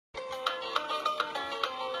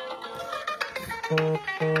Fulol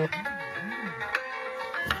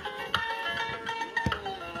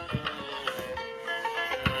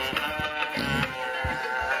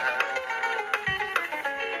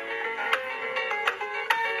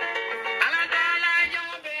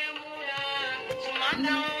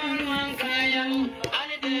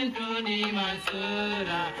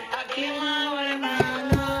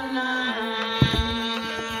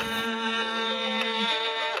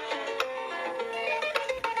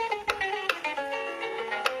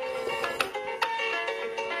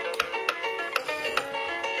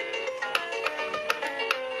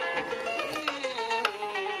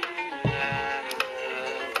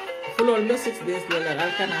no 6 days lola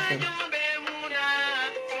alkana fen.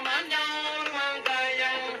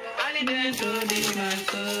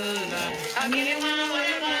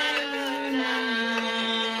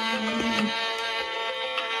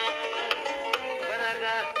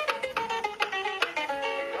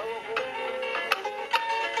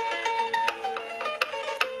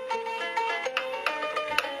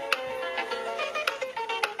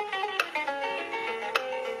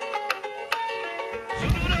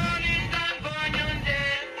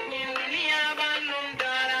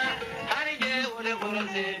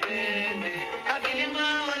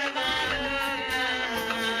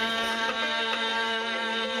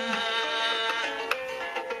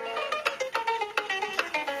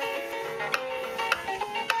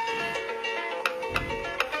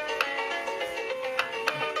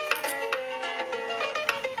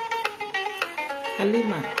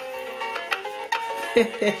 Halima.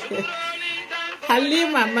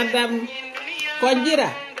 Halima, Madam Konjira.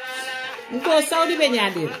 Nko Saudi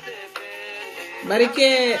benyadir.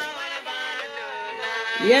 Barike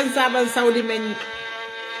yen saban Saudi men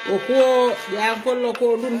okuo ya kollo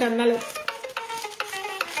ko duntan nalo.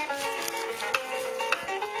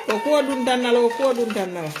 Okuo duntan nalo.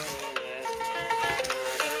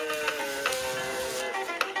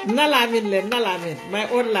 Nalamin, my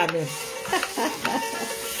own lamin.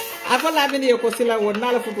 Apa lamin yo ko sila won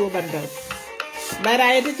nala futu bandal.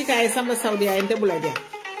 Bara ayete ci kay sama Saudi ay ente bulaja.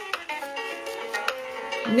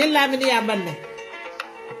 Ni lamin ya banne.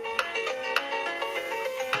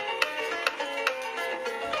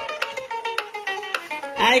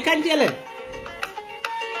 Ay kan jelen.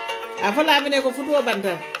 Apa lamin ko futu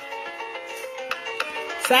bandal.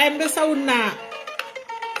 Saimbe sauna.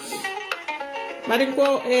 Marin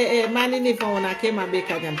ko manini fauna kema be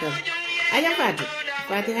kanyantal. Aya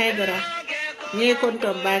Fati Haidara nye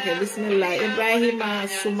kontom bake bismillah Ibrahima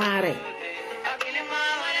Sumare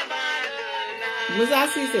Musa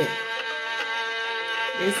Sise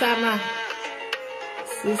Isama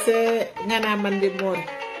Sise ngana mandi mor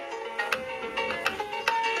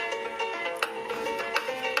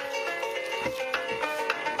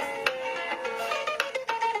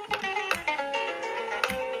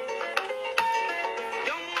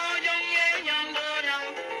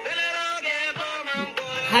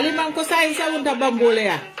Haliman ko sayin sawunta bambole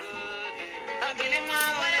ya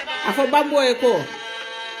afo bamboye ko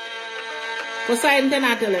sayin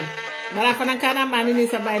tenatelen bara fanan kana manini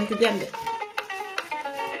sabayin ti jande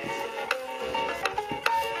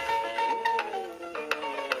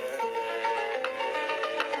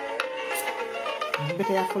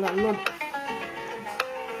bete ya fula lod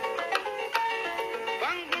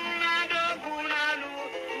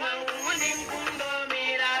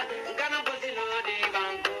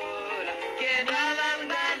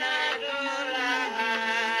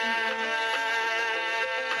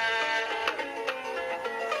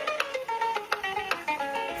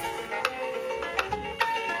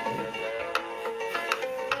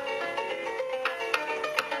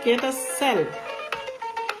Kita sel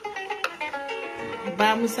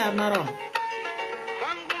ba Musa Maron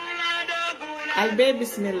albe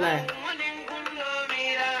bismillah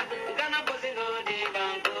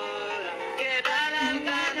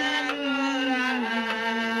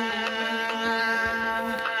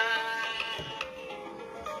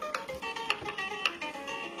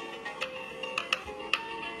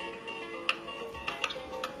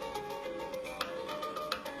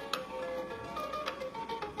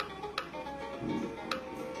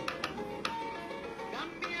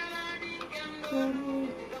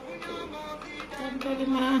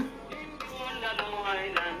𝒂𝒄𝒄𝒆𝒍.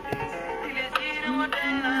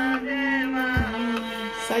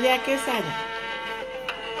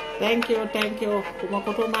 Thank you.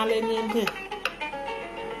 Kumakoto male niente.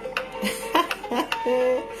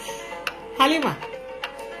 Halima,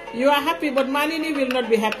 you are happy, but Manini will not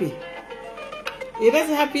be happy. It is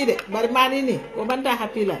happy, but Manini, Obanta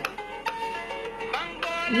happy la.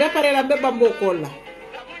 Me pare la be bambo kola.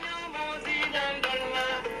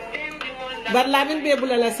 bar lamin be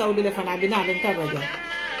bulala saudi le fana bina ben tabaja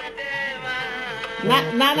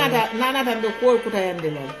nana tan be ko kutayande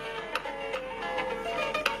lol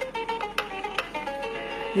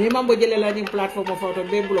ni mambo jele la ni plateforme photo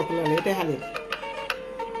be block la le te halil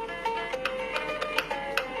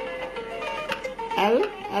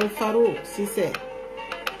al Farouk Cissé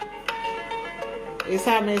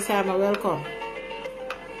Isama welcome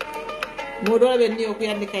mo do be ni ko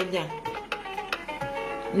yandi kanja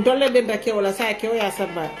ndolle den da kewla sa kew ya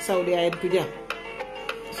sabba saudi ay tuja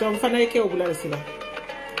so fana kew bulal sila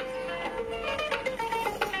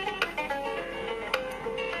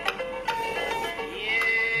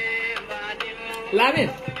Lamin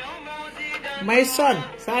my son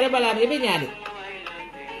sare balam ibe nyaade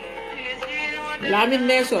Lamin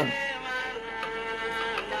Nelson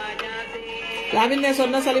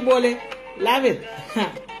na sali bole Lamin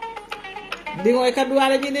dingo e kaddu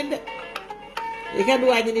wala ñinin de e kaddu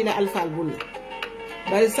wañi ni la alfal bulle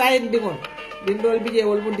bari sayin dingo din dol bije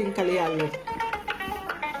wol mu dinkal yalla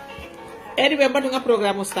anyway mbatu nga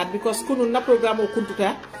programme start because kunu na programme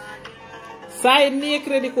kuntuta sayin ni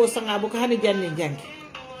credit ko sanga bu ko hani janni jangi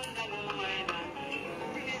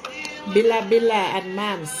bila and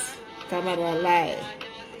mams camera lay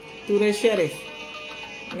Touré Sheriff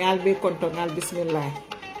ngal be konto ngal bismillah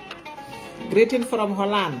greeting from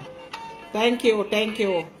Holland. Thank you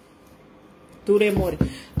Touré Mori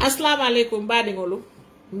assalamu alaikum badi ngolu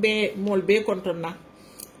mbe mol be kontonna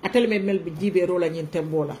atel me mel bi jibe rola nyin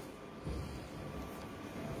tembola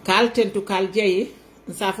kal tentu kal jeyi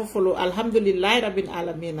sa fofolo alhamdulillah rabbil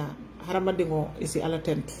alamin haramadingo isi ala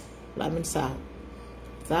tentu lamin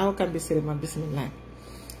saho kambe sirima bismillah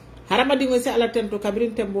haramadingo isi ala tentu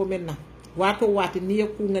kabirin tembo menna wato wati niya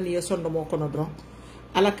ku ngani ya sondo mo kono dron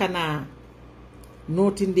ala kana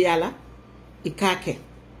notindi ala ikake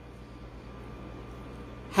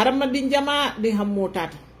haramadi jama di hammo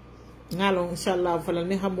tata ngalo inshallah fala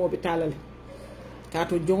ni hammo bi talale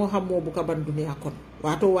kato jongo hammo bu ka ban duniya kon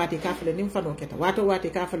wato wati kafale nim Fano.Keta wato wati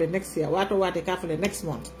kafale next year wato wati kafale next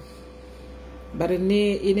month bare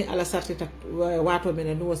ni ini ala sartita wato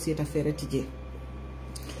mena no sita fere tije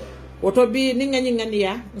woto bi ni ngani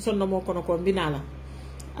ya sonno mo kono ko binala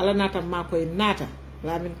ala nata mako e nata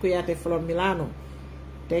Lamin Kuyate from Milano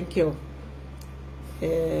thank you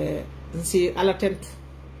nsi ala tent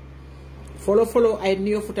follow ay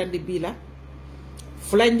niyo futandi bila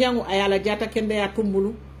fulanjangu ay ala jata kende ya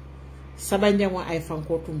tumbulu sabanjangu ay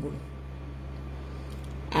fanko tumbulu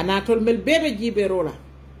anatol mel bebe jibe rola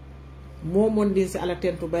momon din si ala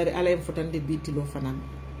tentu bari ala en futandi bitilo fanan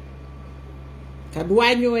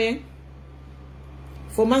kadwanyo en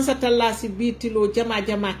fo man satalla si bitilo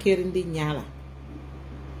jama kerindi nyala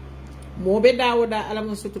mobe dawoda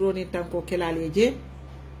alamun sutroni tanko kelaleje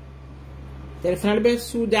telefonal be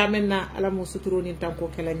suuda menna alamun sutroni tanko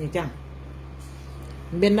kelanye jam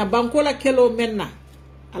benna bankola kelo menna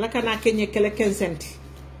ala kana kenye kele kensenti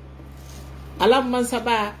alam man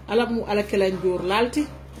saba alamu ala kelan jor lalti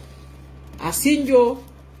asinjo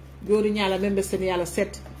jori nyala membe sen yala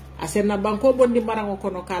set asenna banko bondi marango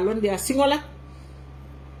kono ka londi asingola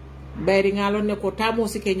bayri ngalon ne ko tamo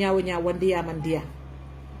sike nyaawo wandi ya mandiya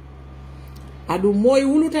adu moy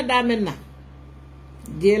wuluta damenna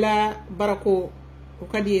jela barako ko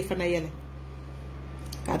kadi fana yele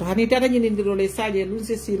kado hani tata nyini ndiro le saje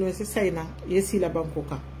lunse sino se sayna yesi la banko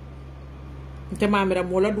kan tamamira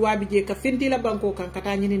mola duwabi je ka finti la banko kan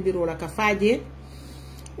kata nyini ndiro la ka faje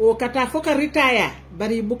o kata foka retire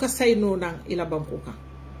bari buka sayno nan ila banko kan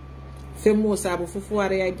femmo sabu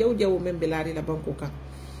fufuare ya jaw membe lari la banko kan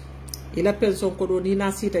ila pension ko do ni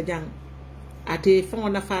na sita jang ate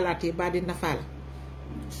fon na fala ate badi na fala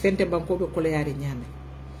fente banko be ko yari nyame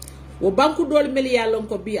wo banku dol mel yalon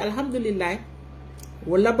ko bi alhamdulillah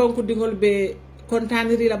wala banku dingol be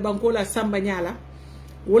kontaniri la banko la samba nyala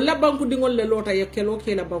wala banku dingol le lota yakelo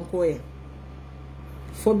ke la banko e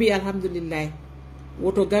fo bi alhamdulillah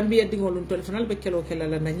woto gambia dingol on telefonal be kelo ke la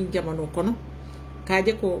na nyi jamano kono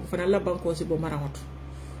kaje ko fana la banko si bo marangoto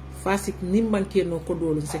fasik nimmanke no ko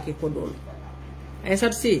dolu seke ko dolu ay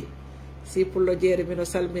sabsi si pullo jere mino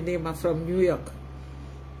salminima from New York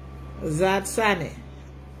Zat Sane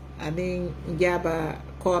anin jaba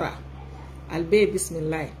Kora albe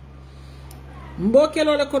bismillah mbo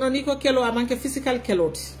kelo le kono ni ko kelo amanke physical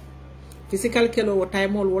kelo wo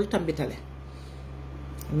taymol wol tambitale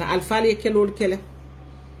na alfali kelo kele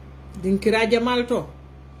din kira jamal to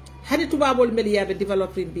hani tubabol mel yabe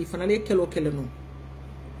developing bi fanale kelo non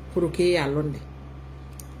pour que ya londe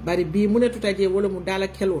bari bi mune tutaje wala mu dala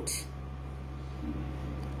keloti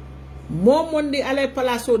momondi ale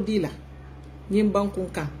palaso dila nyim bankun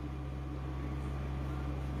kan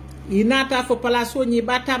inata fo palaso ñi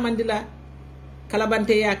bata mandila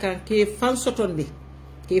kalabante yakan ke fan sotondi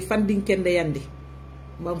ke fan dinkende yandi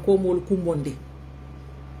banko mol kumbondi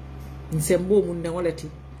nsembo mun ne wolati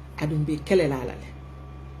adum bi kele lalale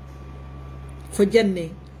fo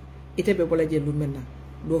janne itebe bola jendu menna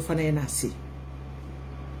do fanena si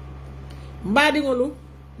mbadi ngolu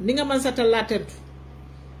ni nga man satal la tentu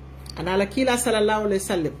ana la kila sallallahu alaihi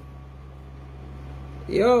wasallam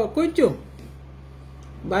yo kuncu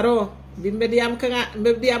baro bimbediam kanga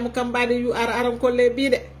mbediam kambadi yu aran kolle bi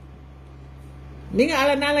de ni nga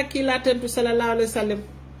ala nala kila tentu sallallahu alaihi wasallam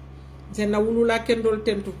jenna wulula kendol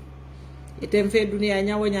tentu item fe dunia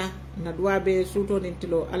nyawonya na duwabe suto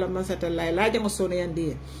nintilo ala man satal la jango sono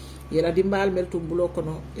yandi yela dimbal mel tumbulo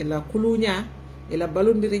kono ila kulunya ila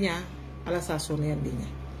balundirinya ala sa sono yandinya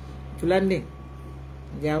tulande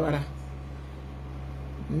jawara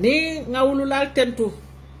ni ngawululal tentu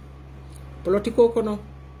politiko kono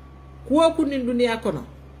kuwa kunin dunia kono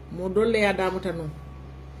mo dolle ya damuta non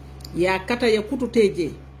ya kata ya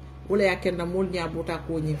kututeje wala ya kenna mol nyabuta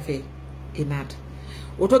ko nyimfe inata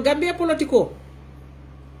oto Gambia politiko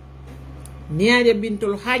niaje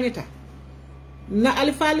bintol hanyata na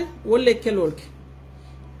alifale wolle kelolke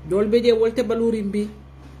dolbe je wolte balurimbi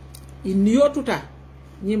in yotuta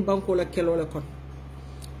nyim banko la kelole kon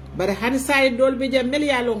bare hani say dolbe je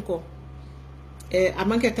melyalon ko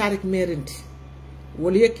amanke tarik merenti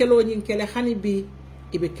woli kelo nyin kele hani bi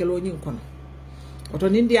ibe kelo nyin kon oto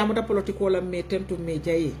nindi amuta politiko la me tentu me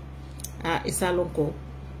jayi isalon ko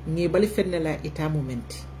ngi bali fennela ita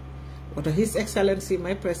momenti oto His Excellency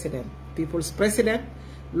my president, people's president,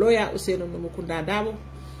 lawyer Ousainou Numukunda Dabo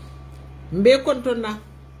mbe kontonna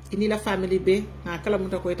ini la family be na kala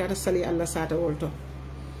muta ko itata sali Allah sata wolto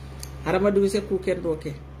harama du se ku kendo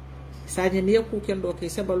ke sañe ni ku kendo ke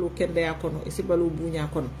se balu kende ya kono isi balu buña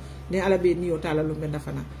kono ni ala be ni o tala lu menda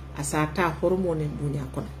fana asata hormone buña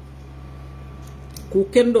kono ku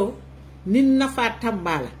kendo nin nafa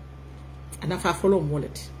tambala anafa folo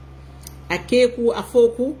moleti akeku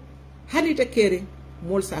afoku hanita kere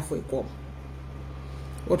mol sa foy ko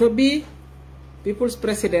oto bi people's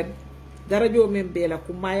president darajo men bela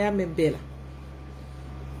kumaya men bela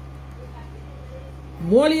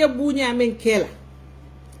mol ya buña men kela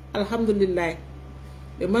alhamdulillah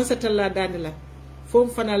be man satalla danila fom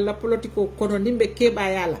fanal la politiko kono nimbe keba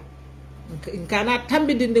yala nkana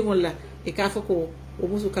tambi dindingol la e ka fako o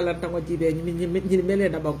musu kalanta ngo jibe ni mele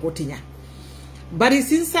na banko tinya bari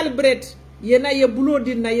sin celebrate yena ye bulo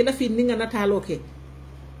dinna yela fi ninga nataloke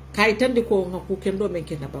kay tandi ko ngaku kendo men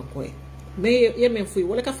kena banko e me yemen fuy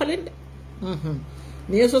wala ka falende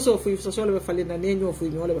ne so fuy so le be falenda ne ñoo fuy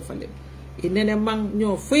ñoo le be falende inene mang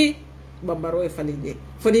ñoo fuy bambaro e falende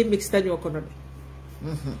fodi mixta ñoo kono de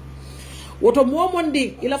woto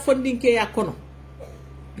momondi ila fondinke ya kono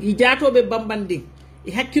i jatobe bambandi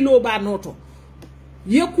i hakkilo ba noto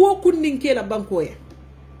ye ko kundinke la banko ya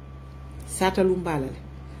satalu mbalale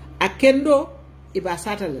akendo iba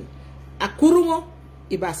satalale akurumo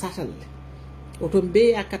iba satalale oto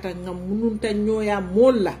mbe akata ngam mununta nyoya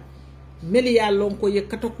molla meli ya lonko ye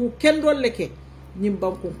kataku kendo leke nyim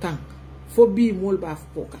banku kan fo bi mol ba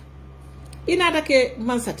foka inata ke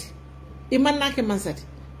mansati imanna ke mansati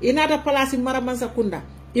inata place mara mansakunda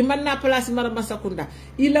imanna place mara mansakunda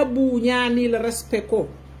ila bu nyani la respecto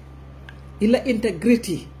ila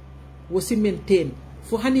integrity was maintain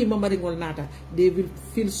for hani mamaringol nata they will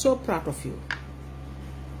feel so proud of you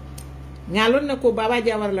ngalon nako baba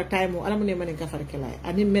jawar la time alam ne manin ka farkelay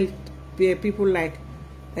ani mel people like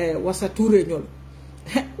wasa touré ñol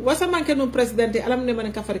wasa manke no president alam ne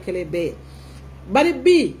manin ka farkelay be bari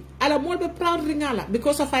bi ala molbe proud ringala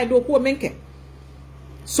because of I do ko menke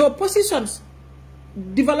so positions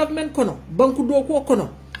development kono banku do ko kono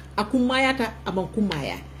akumayata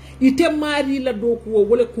abankumaya ite mari la do ko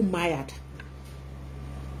wala kumayata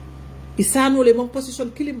isano le mon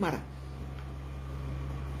position kilimara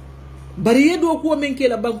bari yedo ko menke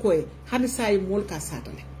la banko e hani say mol ka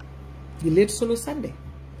satale di let solo sande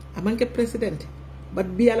amanke president but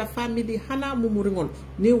be ala family hana mumuringol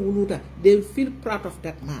ne wuluta they will feel proud of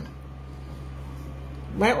that man.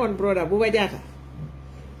 My own brother Bobo Jata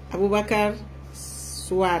Abubakar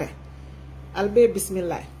Suare albe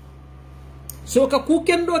bismillah so ka ku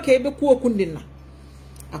kendo ke be ku kundinna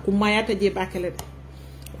akumayata je bakele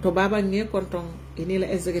to baba nge konton ini la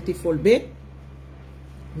executive folbe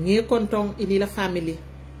nge konton ini la family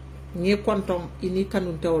nge konton ini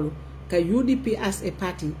kanun tawlu ka UDP as a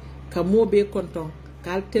party ka mobe konton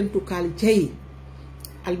kal tentu kal jayi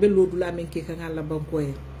albe lodula men ke kan alla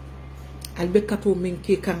bankoye albe kato men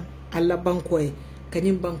ke kan alla bankoye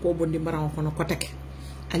kanyim banko bondi maran kono kotake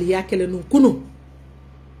al yakele nun kunu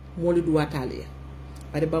moli duwatale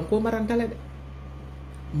bari banko marantale de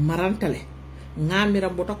marantale ngamira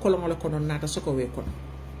bota kolongole kono nata soko we kono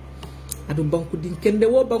adu banku din kende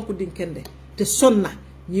wo banku din kende te sonna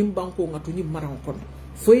nyim banko ngatu nyim maran kono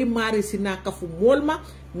foy mari sina kafu molma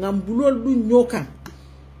ngam bulol du nyokan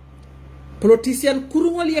politicien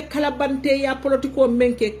kurungol ye kalabante ya politiko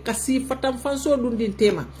menke kasi fatam fanso dun din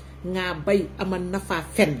tema nga bay aman nafa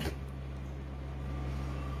fenn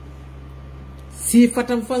si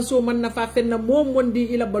fatam fanso man nafa fenn mom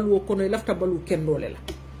wondi ila balu kono lafta balu kendole la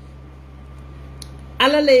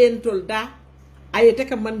ala le yentol da ayete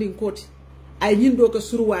ka mandin koti ay nyindo ko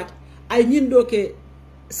surwat ay nyindo ke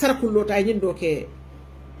sarkulota ay nyindo ke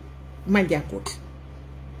manja koti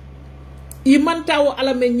imanta wo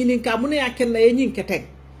ala men nyinin ka mun ya kenna ye nyin keteng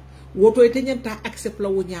woto ite nyanta accept la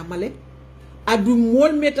wo nyamale adu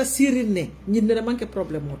mol meta sirine nyin ne manke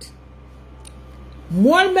problème moti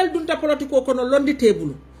mol mel dunta politiko kono londi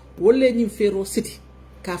tebulu wolle nyin fero city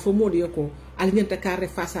ka fo modi ko al nyanta carre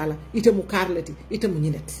fasala ite mu carleti ite mu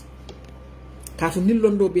nyineti ka fo nil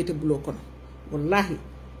londo bete bulo kono wallahi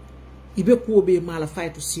ibe ko be mala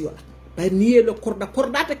faytu siyo ba niye lo korda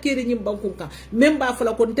ta kere nyim bankun ka même ba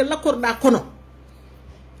fala ko tel la korda kono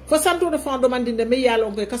fo santo de fond demandinde me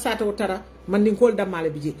yalo ko kasata o tara mandin kol damale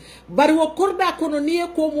biji bari wo korda kono niye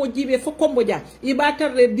ko mo jibe fo kombo ja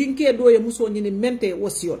ibatar le dinke do ye muso nyini mente wo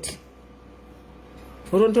siyoti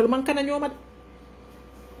foron tol man kana nyoma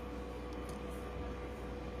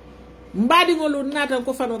mbadi ngolu natan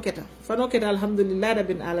ko Fano.Keta alhamdulillah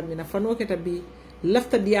rabbil alamin Fano.Keta bi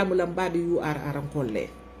lafta diamu la mbadi UR aran kolle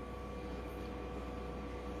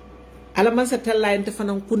ala man sa talla ente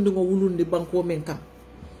fanan kundi ngo wulundi banko men kam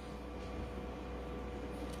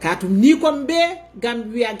katum ni kom be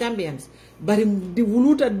Gambia Gambians bari di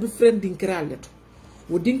wuluta different dinkiral leto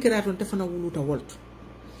wo dinkira ton te fanan wuluta wolto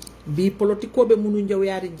bi politiko be munu njaw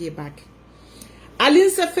yaari je baake alin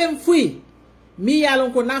sa fem fui mi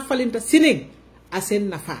yalon ko na falinta sinin asen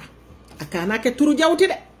nafa akana ke turu jawti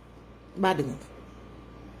de badi ngo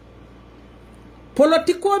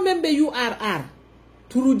politiko men be URR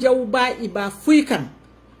turu jawba iba fuikan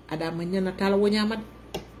ada manyana tala wonyamad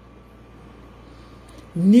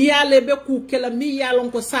niyale be ku kela mi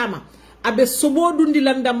yalon ko sama abe sobo dundi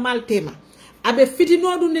landa maltema abe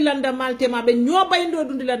fitino dundi landa maltema abe nyobayndo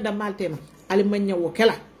dundi landa maltema ali manya wo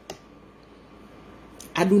kela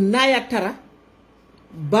adu naya tara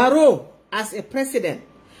Baro as a president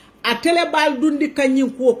a telebal dundi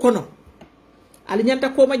kanyin ko kono ali nyanta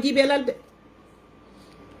ko ma jibe lalde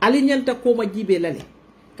ali nyanta ko ma jibe lale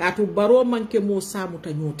katu Baro manke mo samu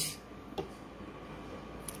ta nyoti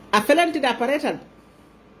a felanti da paretal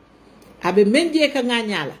abe menje ka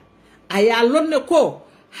nganyala aya lonne ko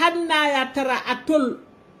hanna ya tara atol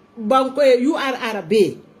banko URR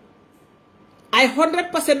be ay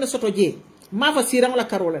 100% ne soto je ma fa sirang la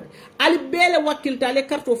karola ali bele wakilta le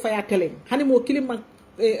karto faya tele hani mo kilim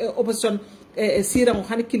opposition sirang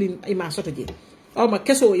hani kilin ima soto je o ma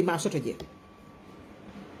keso ima soto je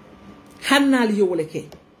hanna li yowle ke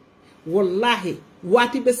wallahi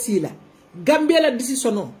wati be sila Gambia la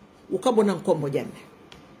decision o kabonan kombo janne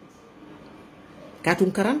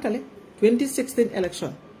katun karantale 2016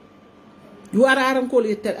 election URR ko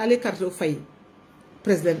le ale karto fay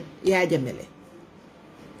president ya jamele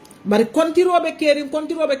bari kontirobe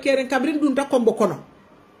keren kabrin dunta kombo kono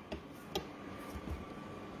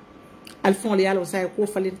alfon li yalo say ko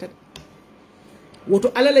falinta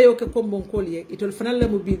woto alala yo ke kombo kolye itol fanal la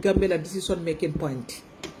mu bi Gambia la decision making point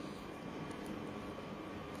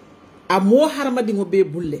amo harma dingo be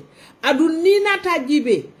bulle adu ni nata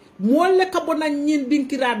jibe molle kabona nyin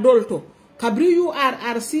dinkira dolto kabri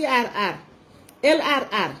URR CRR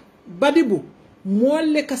LRR badibu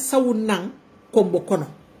molle ka sawunan kombo kono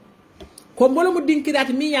kombo mo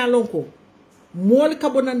dinkirati mi ya lonko mol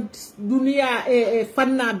kabona dunia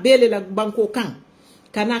fanna bele la banko kan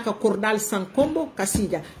kanaka kordal san kombo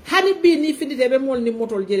kasija hani bi ni findite be mol ni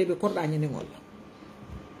motol jere be korda nyini ngol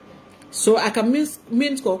so aka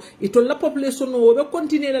means ko itol la population no be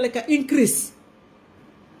continuer la ka increase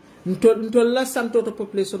ntol la santo to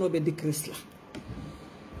population no be decrease la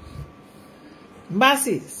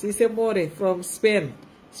mbasi si se more from Spain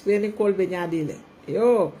call be nyaadile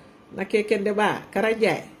yo na kekende ba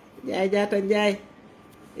karajay jay jata jay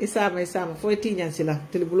isama fo tiñan sila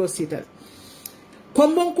telebulo sital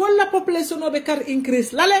kombon ko la population no be kar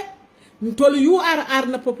increase lale ntol URR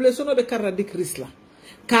na population no be kar decrease la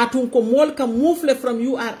katun ko mol ka moufle from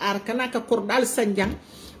URR kanaka kordal sanjang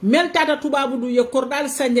mel tata tubabu du ye kordal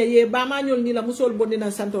sanja ye ba mañol ni la musol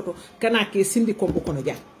bondina santoto kanake sindi kombo kono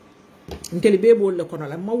ja nteli be bol le kono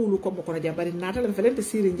la mawulu kombo kono ja bari nata la felente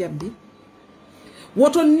siri njambi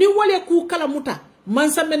woto ni wole ku kala muta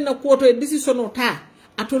mansa men na koto e decision ta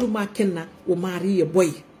atolu ma kenna o mariye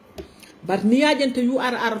boy bar ni yajante yu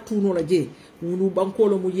ar tuno la je wulu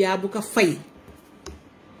bankolo mu yabu ka fay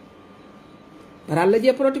bar alla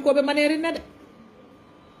je protiko be maneri na de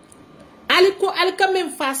aliko alka men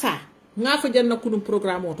fasa nga fa janna kunum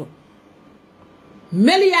programme oto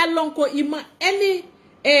mel ya lonko ima any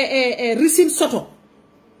risin soto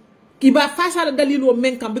iba fasa la dalilo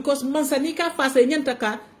menkam because mansani ka fasa nyanta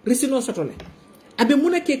ka risino soto le abe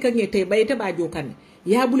muna ke kan yete bayete ba jokane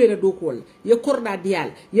ya bule la do ko ya korda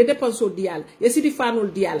dial ya depenso dial ya sidi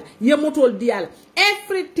fanol dial ya motol dial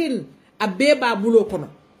everything abe ba bulo kono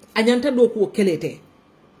anyanta do ko kelete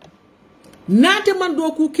nate man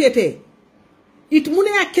do ko kete it muna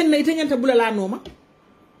ya kenna ite nyanta bula la noma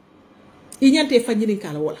i nyante fanyini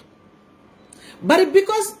kala wala bari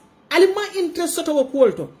because alima interest soto wo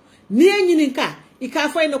kolto ni nyini ka ika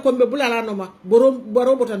fayna kombe bula la noma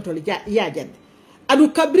boro botantoli ya jande adu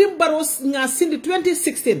kabrim baros nga sindi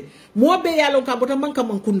 2016 mo be yalo ka bota manka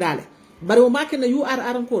man kundale bari o make na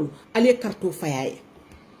URR ko ali karto fayaye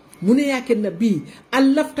mune yake na bi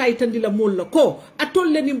allafta itandila molla ko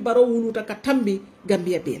atolle nim baro wuluta ka tambi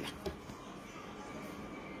Gambia bela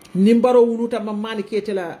nim baro wuluta mamani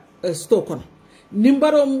ketela stokon nim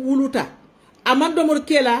baro wuluta amando mor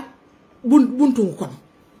kela buntu kon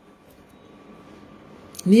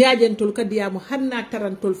ni yajentol kadiyamu hanna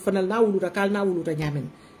tarantol fanal na wuluta kal na wuluta nyamen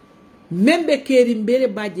membe keri mbere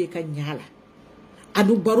baje kan nyala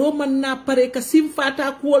adu baro man na pare ka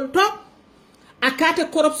simfata kuol to akate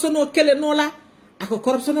corruption o kele nola ako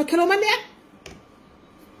corruption o kelo mane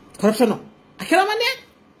corruption o akelo mane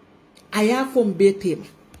aya fom betem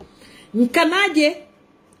nkanaje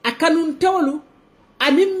akanun tawlu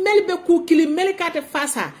amin melbe ku kili melikate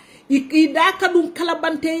fasa ida kadun kala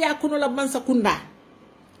bante ya kono la mansa kunda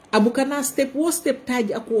abukana step wo step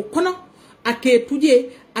taji ako kono ake tuje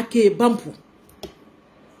ake bampu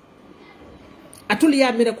atul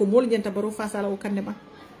ya mira ko mol nyanta baro fasa la o kanne ba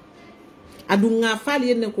adu nga fal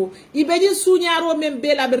yenne ko ibeji suñaro men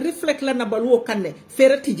bela be reflect la na balu o kanne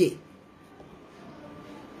fere tije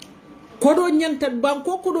kodo nyanta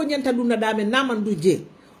banko kodo nyanta duna dame naman duje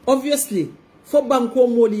obviously fo banko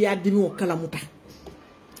moli ya dimi o kala muta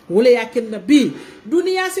wala ya kenna bi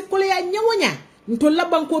duniya si kole ya nyawonya ntolla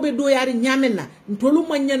banko be do yari nyamenna ntolu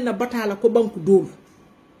manyanna batala ko banku dolu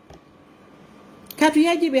katu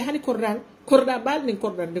yaji be hani korda bal ni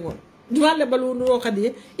korda ndingol duwalle balu ndo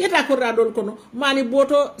kadi yeta korda dol kono mani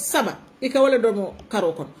boto saba ika wala domo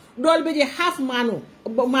karo kono dol be je half mano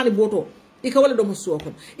mani boto ika wala domo suwo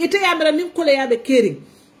kono ite yamira nim kole yabe kering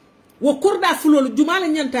wo korda fulol jumala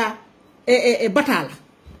nyanta batala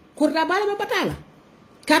korda bal be batala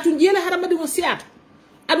katu njele haramadi mo siata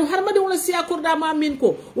adu harmade wala siya korda ma min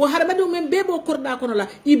ko wo harmade men bebo korda kono la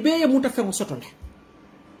ibeye muta fengo sotole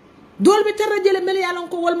dolbe terrajele mel yalon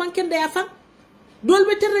ko wol man kende ya fam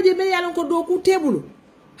dolbe terraje mel yalon ko do ku tebulu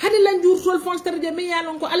hadi lan jur tol fon terraje mel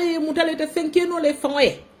yalon ko alaye mutale te fenkeno le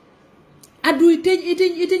fangoye adu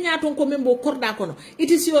ite nyaton ko membo korda kono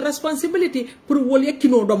it is your responsibility pour wol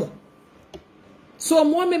yakino domo so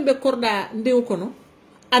mo membe korda ndew kono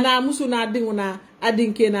ana musuna dinguna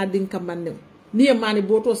adinke na dinkamande ni e mani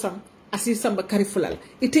boto sam asi samba kari fulal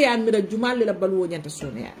ite ya mira jumalle la balwo nyanta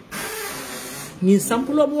sone ya ni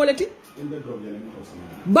sampulo mo wolati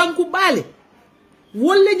banku bale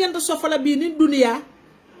wolle nyanta sofala bi ni dunia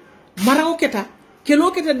𝒂𝒂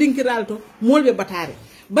kelo keta dinkiralto molbe batare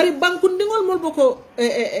bari banku ndingol mol boko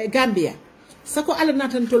Gambia sako ala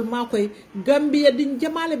natantol makoy Gambia din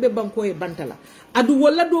jamale be banko e bantala adu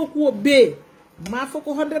wala do ko be ma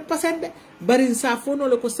foko 100% de bari sa fono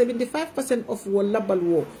le ko 75% of wala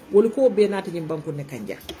balwo wol ko be nata nyim banko ne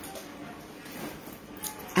kanja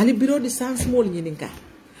ali bureau de sans mol nyininka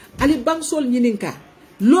ali bank sol nyininka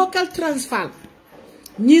local transfer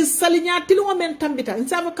ni salinya tilwa men tambita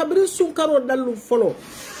nsava kabri sunkaro dalu folo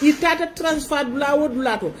itata transfer dula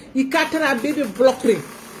wodulato ikatara bebe blockring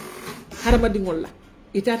harama dingolla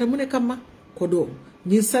itata mune kamma kodo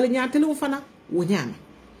ni salinya tilwa fana wonyama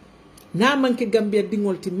na manke Gambia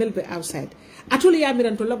dingol ti melbe outside atul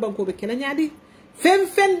yamiran to labanko be kala nyaadi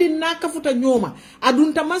fendi na kafuta nyoma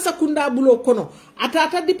adunta mansa kunda bulo kono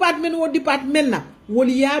atata department wo department na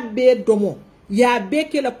woli ya be domo ya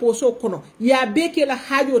beke la poso kono ya beke la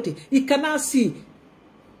hajote ikana si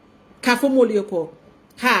kafo moli ko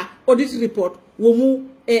ha audit report wo mu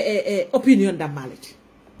opinion da malati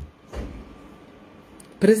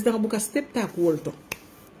president buka step ta ko wolto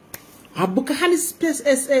abuka hani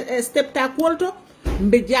step ta ko wolto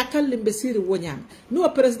mbe jakal limbe siri wonyam no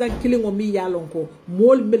president kilingo mi yalon ko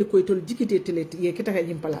mol mel ko tol jikite teleti ye kita ka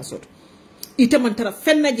nyim palasoto ite man tara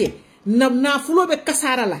fenna je na fulobe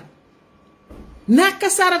kasara la na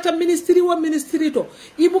kasara ta ministry wa ministry to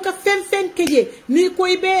ibuka fen keje ni ko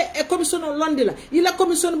ibe commission londi la ila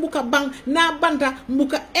commission buka bang na banta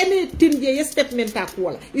buka anything je statement ta ko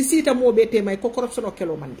wala isita mo be te may ko corruption o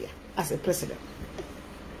kelo mandia as a president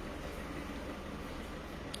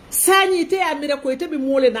sani te amira ko ite be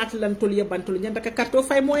mole natlan tol ye bantol nyanda ka karto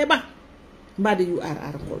fay moye ba mbadi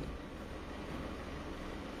URR ko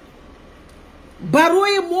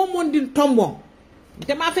baroye momondin tombo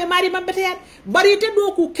te ma fe mari mambete yat bari te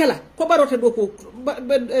doku kela ko barote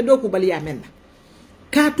doku baliya menna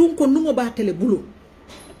katun ko nugo ba tele bulu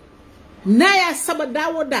naya saba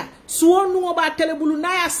dawoda suwo nugo ba tele bulu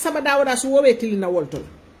naya saba dawoda suwo be tilina woltol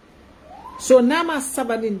so nama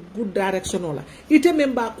saba ni good direction ola ite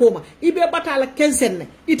memba koma ibe batala kensenne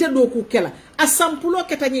ite doku kela asampulo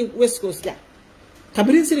ketani West Coast ja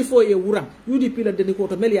kabrin siri fo ye wuram UDP la deni ko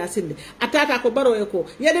to mel ya sinde atata ko baro e ko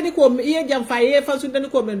ye deni ko ye jam fa ye fa sun deni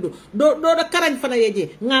ko men do karañ fana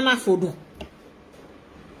yeje ngana fo do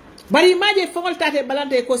bari maje fogol tate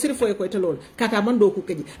balante ko siri fo e ko telol kata man do ku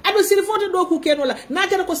keji ado siri fo te do ku keno la na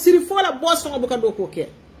tata ko siri fo la boss ngo buka do ku ke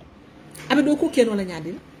abe do ku keno la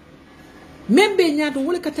nyaadi membe nyaato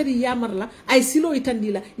wole katari yamar la ay silo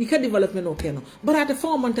itandi la ika development o keno barata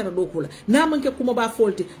fo man tara do ku la na manke kuma ba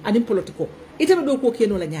folti anim politiko itabe do ko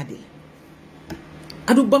keno la nyaadi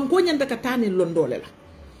adu banko nyanda ka tani londole la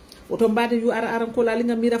oto mbade URR ko la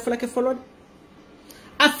linga mira flake folod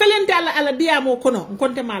a felente ala diamo kono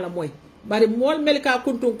nkonte mala moy bari mol melka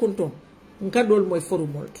kuntum nka dol moy foru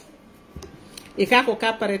molto e ka ko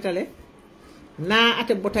ka paretale na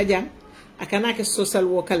ate botajang akana ke social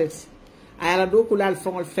workers ayala do ko lal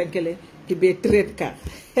fongol fenkele ki be trade ka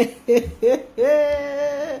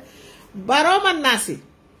baroman nasi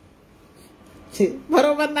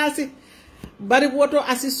bari woto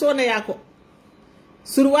asisone yako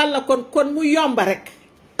sur walla kon mu yomba rek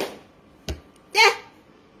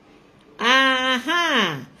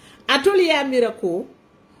aha atoliya miracle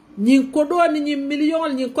ñi kodo ni ñi million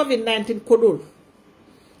ñi COVID-19 kodol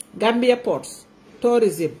Gambia ports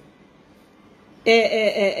tourism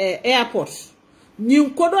airports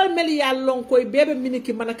ñi kodol mel yallon koy bebe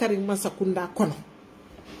miniki manakari masakunda kono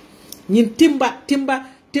ñi timba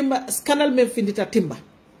scandal men findita timba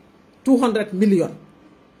 200 million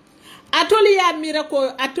atoliya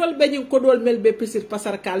miracle atol be ñi kodol mel be pisir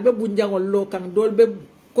pasarkal be bu njangol lo kan dol be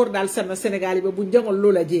kordal sana Sénégal be bu njangol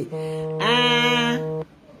lo la je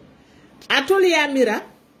atoliya mira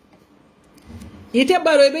ite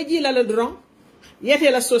baro be jila la dron yete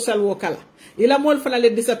la social worker ila mol fana le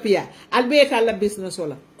disappear albeta la business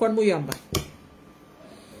wala kon mu yomba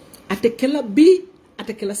ate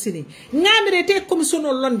kala sini ngamire te commission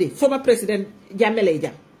londi former president Jammeh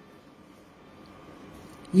jam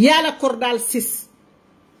yala kordal 6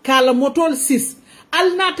 kala motol 6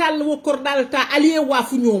 al natal wo kordal ta aliye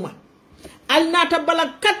wafu nyoma al nata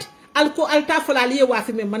bala kat al ko alta fala aliye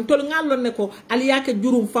wafi men man tol ngalon ne ko al yake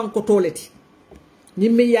jurum fanko toleti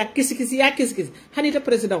nimmi ya kisi hanita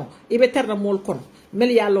president ibe tarna mol kon mel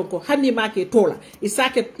yallon ko hanni make tola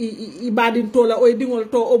isake ibadin tola o dingol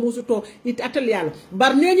to o musu to it atal yalla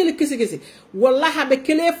bar neñul kisi wallahi be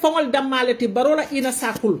kele fongol damalati barola ina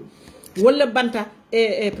sakul wala banta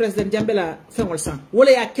president Jammeh la fengol san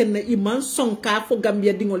wala ya kenna iman sonka fo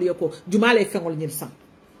Gambia dingol yoko jumale fengol ñil san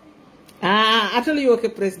atal yo ke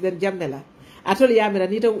president Jammeh la atol yamira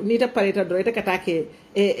nita pareta do ita katake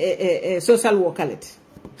social workality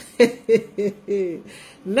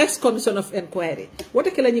next commission of inquiry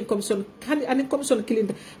wota kala ñi commission ani commission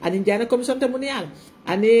kilinta ani jana commission ta muniyal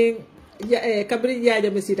ani kabri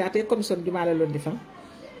jaaja me sita te commission jumala londi fam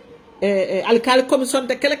alkal commission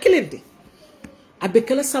ta kala kilinti abe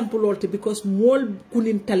kala sampulolte because mol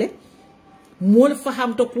kunin tale mol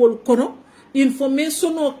fahamto ko kono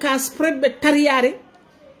information o ka spread be tariyare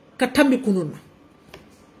ka tambi kununa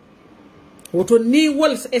woto ni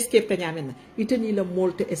wol escape ka nyamena itani la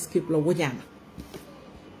molte escape la wonyama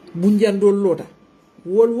bunjando lota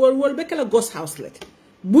wol be kala ghost house let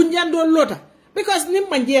bunjando lota because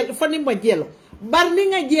nimma jeel fa nimma jeelo bar ni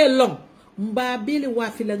nga jeelong mba bele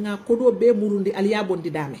wafila nga kodo be murundi aliya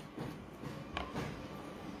bondi dame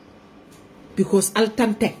because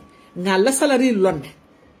altante nga la salary londe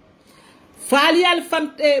faali al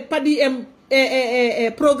fan padi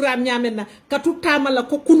programme nyamena katu tamala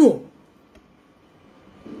ko kuno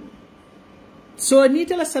so ni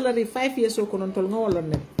tela salary 5 years ko non tol ngawolon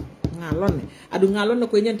ne ngalonne adu ngalonne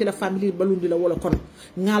ko nyante la family balundi la wala kono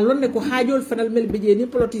ngalonne ko haajol fanal mel beje ni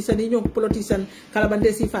politician ni ñon politician kala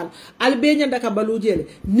bande si fal al be nyanda ka balujele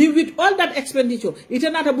ni with all that expenditure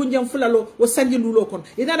itanata bunjam fulalo wo sanji lulo kon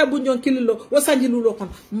inata bunjon kililo wo sanji lulo kon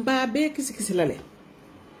mba be kisi lale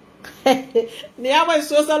ni amay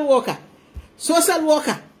social worker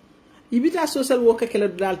ibita social worker kala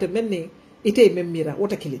dalte menni ite memmira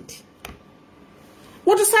wota kiliti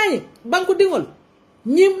woto sayi banku dingol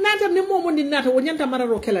ñim nata ne momo ni nata wo nyanta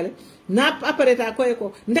mararo kelale na apareta ko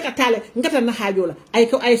eko ndeka tale ngata na hajola ay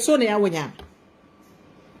ko ay sone ya wonyama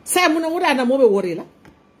sa mun wura na mobe worila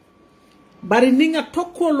bari ninga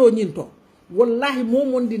tokkolo nyinto wallahi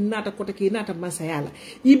momo ndi nata ko taki nata mansa yala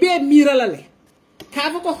ibe miralale ka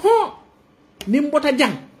ko ho nimbota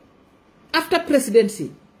jang after presidency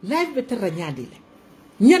live be terra nyaadile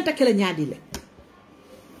nyanta kala nyaadile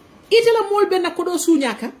itela mol be na ko do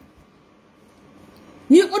suñaka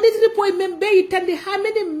ni audit report membe itande how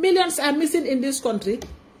many millions are missing in this country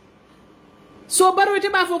so baro ite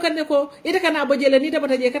ba fo kanne ko ite kana bo jele ni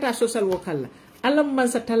tabata je kata social worker la alam man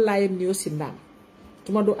sa tallayem ni osindam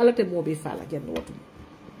tuma do alate mo be fala jenn wotum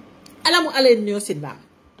alamu alen ni osindam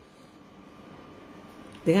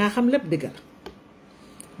de nga xam lepp degal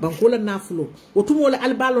banko la nafulo wotumo la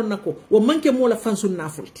albalon nako wo manke mo la fansun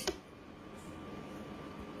nafulti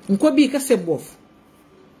nko bi ka sembof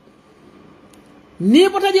ni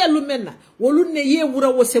bota je lu menna wolun ne ye wura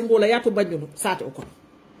wo sembola yato banjunu sate o kon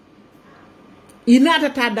inata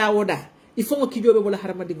ta dawoda ifo ngo kijobe wala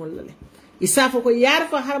haramadi ngol lale isafo ko yar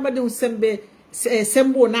fa haramadi sembe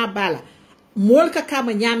sembo na bala molka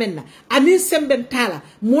kama nyamenna amin semben tala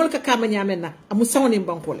molka kama nyamenna amu sawni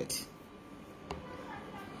bankoleti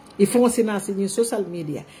ifo sina ni social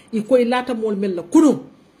media iko ilata mol mel la kunu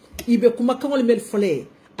ibe kuma kangol mel fole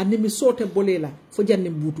animi sote bolela fo janne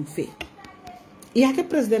mbutu fe yake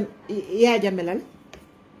president ya jamelal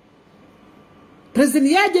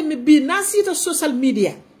president ya jamme bi na sita social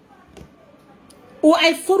media o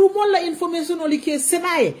ay forum la information o like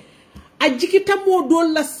senaye a jikita mo do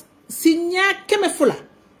la sinya keme fula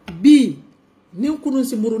bi nin kunun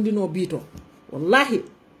si murundino bito wallahi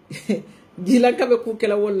jila kabe ku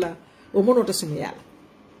kala wala o monota sumu yalla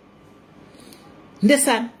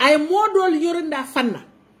ndesan ay modol yorinda fanna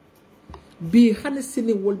bi xana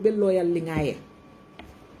sini wol be loyal li ngaye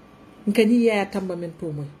nkani ya tamba men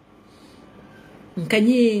to moy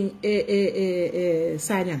nkani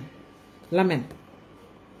sañan lamen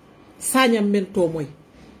sañam men to moy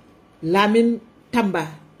lamin tamba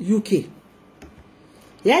UK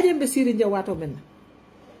ya jembe siri njawato men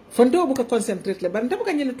fonto bu ko concentrate le ban tabu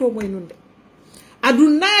ka nyele to moy nunde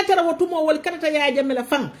aduna tara watumo wal kanata ya jamela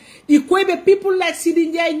fang I koybe people like Sidi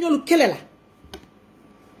Njay nyolu kelela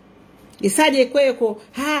isaje koye ko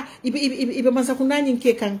ha ibe mansakunda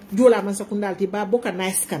nyinke kan jola mansakunda ti ba boka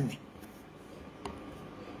nice kanne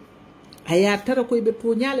aya tara ko ibe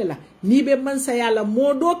to nyale la ni be mansa yala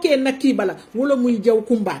modo ke nakibala wala muy jaw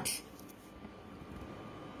kumbati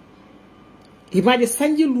ibaje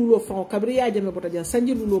sanji lulo fa kabri ya jame bota jan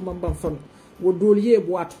sanji lulo mambam fon wo dol ye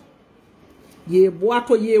boato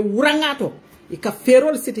ye wurangato ika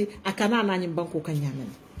ferol city akana na nyim banko kan nyamen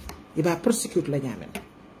iba prosecute la nyamen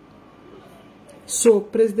so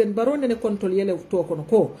president barone ne control yele to kono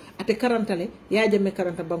ko ate karantale ya jame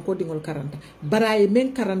karanta banko dingol karanta baraye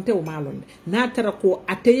men karante o malonde na tara ko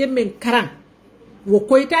ate men karan wo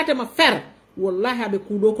koytate ma fer wallahi abe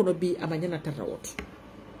kudo kono bi amanyana tarawot.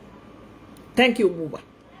 Thank you Buba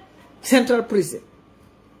Central Prison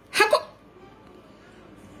hako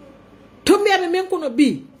tombe abe men kono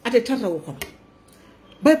bi ate tarawo kono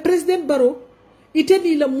bay president baro ite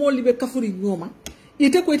ni la moli be kafuri nyoma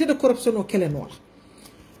ite ko ite de corruption o kele nola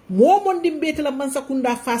momon dimbete la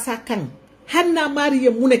mansakunda fasa kan hanna mariye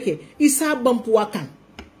muneke isa bampu wakan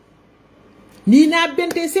ni na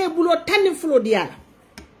bente se bulo tanin flo diala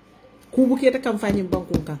kubu kete campagne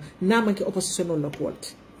bankun kan na manke opposition la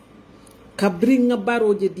polt kabringa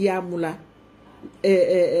baroje diamula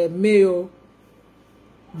meyo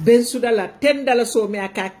bensudala tendala so me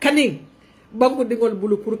aka kanin banku dingol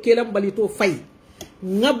bulu pour kelam balito fay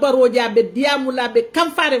ngabaroja be diamula be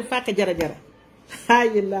kamfare faka jara jara la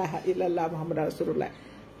ilaha illallah muhammadur rasulullah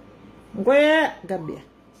ngoye gambia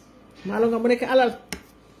malo nga moneke alal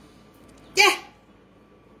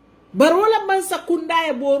barola man sakunda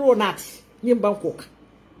e boro nati nyim banko ka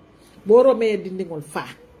boro me dindingol fa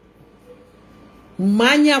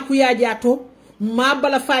manya ku ya jato ma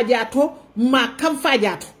bala fa jato ma kam fa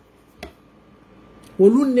jato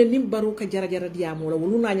wolun ne nim baro ka jara jara diamo la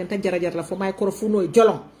wolun na nyanta jara jara la fo may korfuno e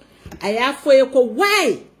jolon aya foye ko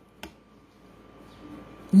way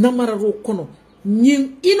namara ro kono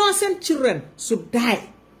innocent children should die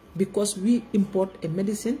because we import a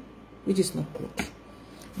medicine which is not good.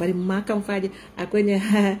 But in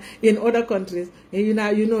other countries, you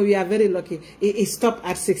know, we are very lucky. It stopped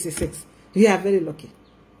at 66. We are very lucky.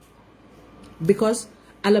 Because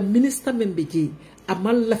ala minister membiji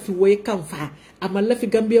amal la fi woy kamfa amal la fi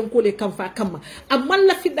gambian ko le kamfa kama amal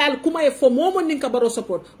la fi dal kuma e fo momo ninka baro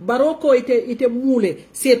support baro ko ite mule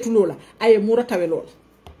setulola ay muratawe lol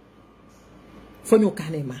fo ñu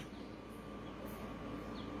kané ma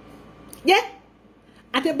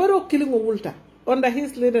ate baro kilingo wulta under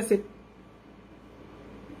his leadership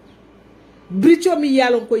bricho mi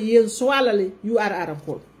yalon ko yen swalale you are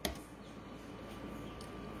arampol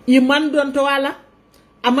iman don to wala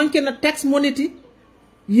amanke na tax money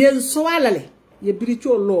yen swalale ye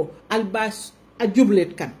bricho lo albas a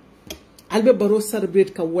jublet kan albe baro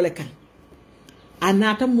sarbet ka wole kan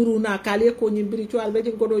anata muruna kale ko nyi bricho albe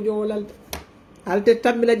jin godo jowolal alte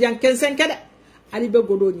tambila jang ken senkede alibe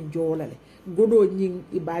godo nyi jowolale godo nyi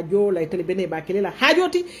iba jowolay tele bene ba kelela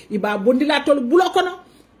hajoti iba bondila tol bulokono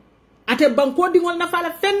ate banko dingol na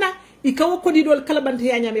fala fenna ikawo ko didol kala bante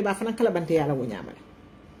ya nyame ba fana kala bante ya la wo nyamale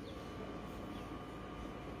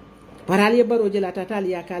parali baro jela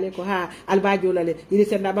tatali ya kale ko ha alba jolale ili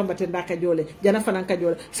tenda bamba tenda ka jole jana fanan ka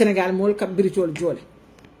jole Senegal mol ka biritol jole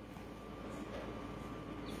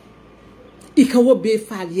ikawo be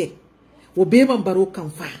falye wo be man baro kan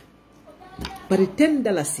fa bari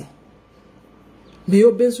 $10 me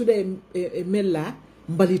yo ben suda e mella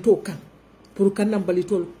mbalito kan pour kan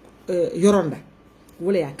mbalito yoronda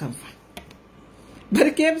wala ya kan fa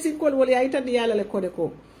bari kem sin kol wala ya itandi yala le kode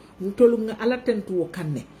ko ntolu nga ala tentu wo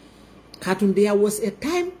kanne katun there was a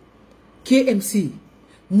time KMC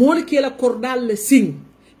mol ke la kordal le sing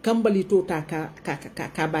kambalito ta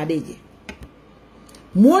ka badeje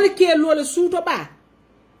mol ke lole suto ba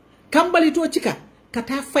kambalito cika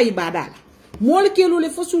kata fay badala mol ke lole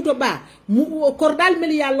fo suto ba kordal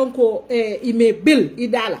mel yallon ko ime bil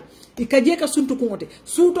idala ikaje ka suntu kungote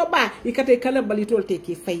suto ba ikate kala balitol te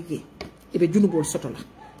ke fayje ibe junubol soto la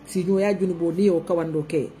si ñoya junubo ni o kawando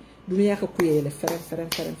ke dunia ka kuyele feren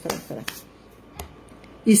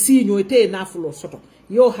isi ñoyte nafulo soto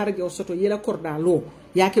yo harge o soto yela korda lo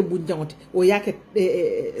yake bunjangote o yake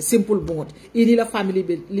simple bungote ini la family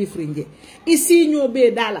be lifringe isi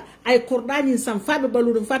ñobe dala ay korda ñin sam fabe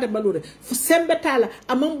balure fata balure sembe tala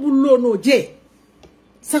amam bullo no je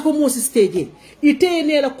sako mo stage ite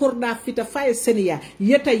ne la korda fita fay seniya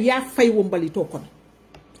yeta ya fay wo mbalito kono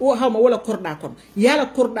o hawma wala korda kon yala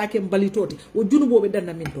korda ke mbalitote o junubobe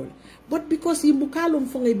danna min dole but because yimbu kalon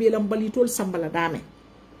fo ngay be la mbalitol sambala dame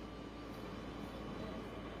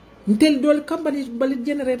ntel dol company balit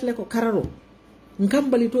generate le ko kararo ngam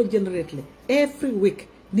balito generate le every week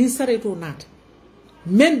ni sareto nat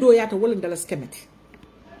mendo yata wala ndala skemeti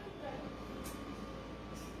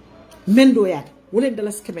mendo yata wala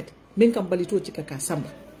ndala skemeti min kam balito ci kaka samba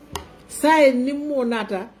say ni mo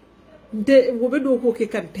nata de wobe do ko ke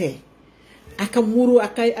kante aka muru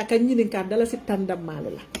aka nyinin ka dala si tandam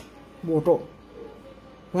malala boto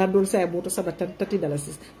wa dol say boto sabata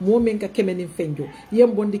 $30 mo men ka kemenin fenjo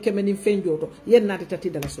yem bondi kemenin fenjo to yen nati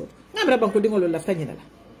 $30 so ngamra banko dingolo la fanyina la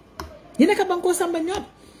yene ka banko samba nyot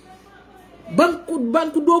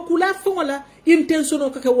banku do kula fongola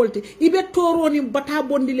intention ka wolte ibe toro ni bata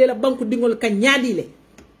bondi lela banku dingol ka nyaadi le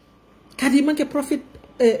kadi manke profit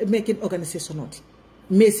making organization not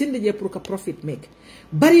mais sinde je pour que profit make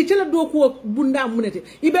bari tela do ko bunda munete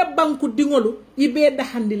ibe banku dingolu ibe da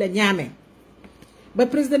handi la nyame ba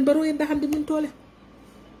president baro en da handi min tole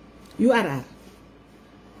URR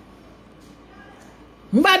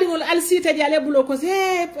mbadi ngol alsita jale bulo ko se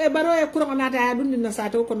baro e kuro nata dundi na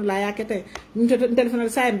sato kono la yakete téléphone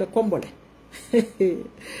saembe kombole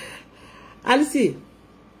alsi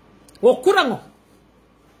wo kurango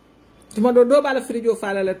tuma do bala frijo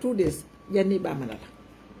fala la 2 days janni ba manala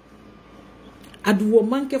adu wo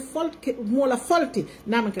manke folke mola folti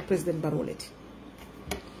na manke president baroleti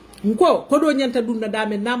nko ko do nyanta dunna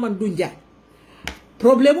dame naman dunja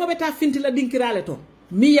problème o beta finti la dinkirale to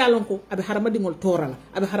mi yalon ko abe harama dingol torala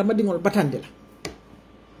abe harama dingol batandela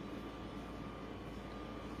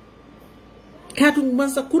katu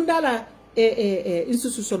mansa kundala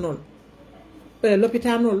institutionnel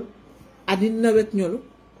l'hôpital adin nawek ñol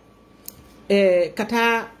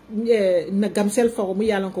kata na gamsel fago mu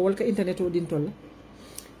yalon ko walka internet o din tolla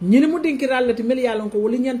ñini mu dinkiral lati mel yalon ko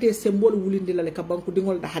woli ñante symbole wulindi la ka banku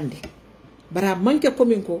dingol da hande bara manke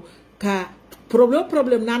komin ko ka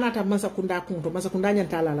problème nanata masakunda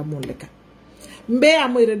ñanta la molle ka mbe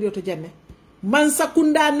amoy radio to janne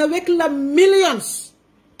masakunda na wek la millions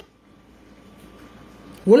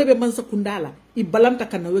wala be mansa kundala I balanta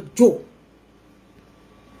kana wek jo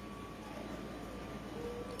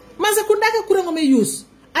mansa kundaka kurango me use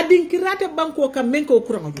adinkirate banko kam menko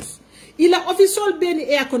kurango use ila official beni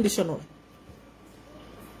air conditioner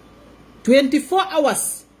 24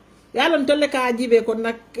 hours yalon tolle ka jibe ko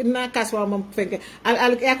na kaswa mam fenke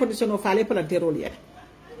al air conditioner fale planterol ya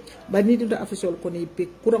ba ni dum official ko ni pe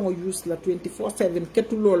kurango use la 24/7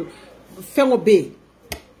 ketulol fengo be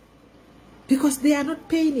because they are not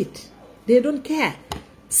paying it. They don't care.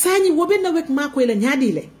 Sani wobe na wek mako ila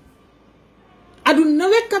nyadile. Adu na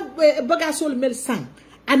wek bagasol mel sang.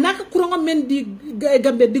 Anaka kurongo men di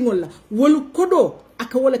gambe dingol la. Wolu kodo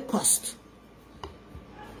aka wole cost.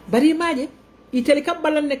 Bari maje iteli ka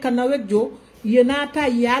balanne kana wek jo yenata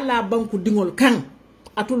yala banku dingol kang.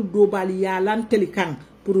 Atul dobali yalan teli kang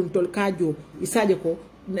purun tol kajo isaje ko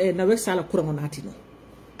na wek sala kurongo natino.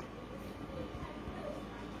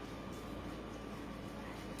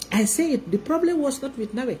 I say it, the problem was not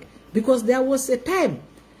with Nawek because there was a time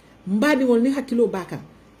mbadi wol ni hakilo baka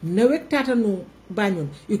Nawek tata no banyon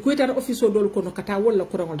equator office dol kono kata wala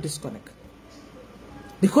kurangol disconnect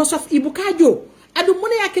because of ibukajo adu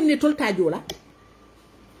mone yaken ne tol tajo la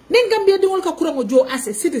nengambia dingol ka kurango jo as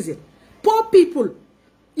a citizen poor people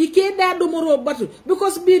ike da do moro batu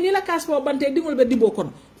because bi ni la kaspo bante dingol be dibo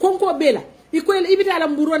kono konko bela ikoyel ibita ala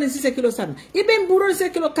mburone 6 kilo sana ibe mburone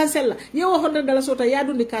 6 kilo cancel la yewo $100 sota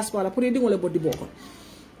yadundi kaspo ala pour dingole boddi boko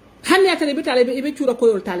hanne atale ibita ala ibe ciura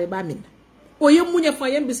koyol tale ba min o yemunya fa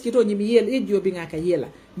yem biskito nyimi yel e jobi ngaka yela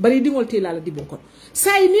bari dingol tilala di boko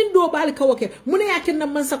say nin do bal kawoke mune yaken na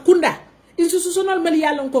man sakunda institutional mel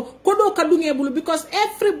yalon ko kodo kadunge bulu because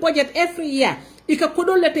every budget every year ika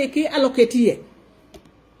kodo lete ki allocate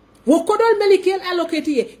wo kodol mel ki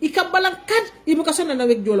allocate ika balan kad ibuka sonna na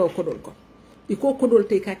wek jolo kodol ko iko kodol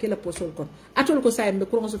te ka kela posol kon atol ko sayembe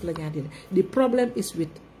ko ngosot la nyaadile. The problem is with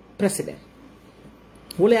president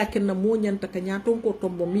wala yakenna mo nyanta ka nyaaton ko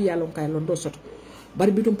tombo mi yalon kay londo soto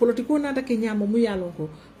bari bitum politiko nata ke nyama mu yalon ko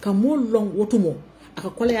ka mo long wotumo aka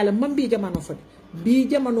kola yalla mambi jamano fodi bi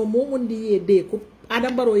jamano mo mondi ye de ko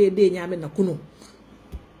adam baro ye de nyame na kunu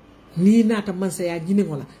ni nata mansa ya jini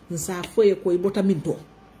ngola nsa foye ko ibota minto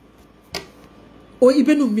o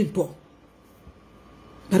ibenu minto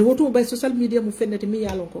bari woto bay social media mu fennete mi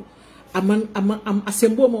yalon ko am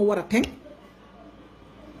asembo mo wara ten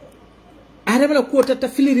arabala ko tata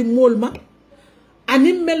filiri molma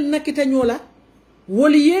anim mel nakita nyola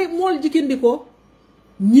woliye mol jikindi ko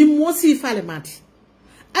nyim mo si fale mati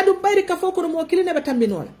adu bayri ka foko mo kiline be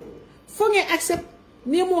tambinola fonge accept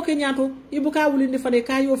ni mo ke nyato ibuka wulindi fane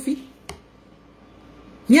ka yo fi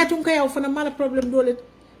nyatum ka yaw fana mala problem dole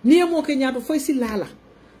ni mo ke nyato foy si lala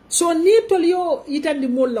so ni tol yo yitandi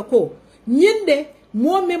mol la ko nyinde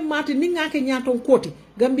mo mem mati ni ngake nyaton koti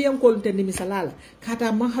gambiyan ko tendi misalala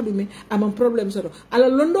kata ma hadume amam problem soto ala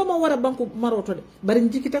londo ma wara banku maroto de bari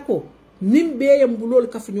jikita ko nimbe yam bulol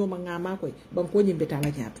kafu nyoma ngama koy banko nyimbe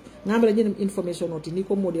tala nyato ngamala nyinem information oti ni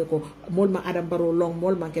ko mode ko mol ma adam baro long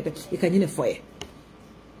mol ma kete ikanyine foye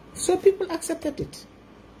so people accepted it.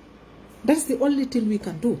 That's the only thing we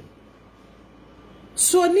can do.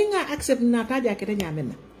 So ninga accept na taja kete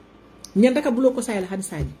nyamena nyanda ka bulo ko sayal han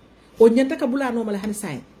sani o nyanta ka bula no mala han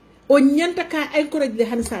sani o nyanta ka encourage le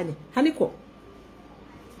han sani haniko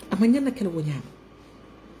amanyana kele wonyama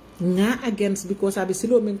nga against because abi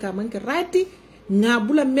silo men ka manke righty nga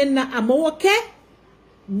bula menna amoke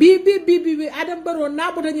bibi adam baro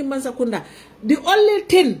na bota nyi mansa kunda the only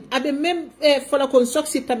thing abe mem fola kon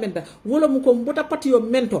soksita menda wolo mu ko bota patio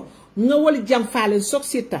mento nga woli jam falen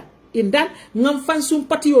soksita indan ngam fansum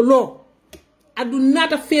patio lo adu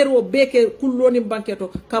nata fero beke kulloni banketo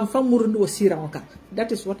kam famurundi wo siranka. That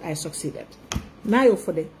is what I succeeded. Nayo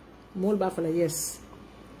fode mol ba fala yes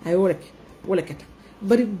ay wala keta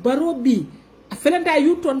bari baro bi afelanta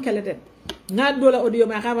yuton keleten nga dola audio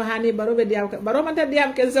ma xama hani baro be diam baro man ta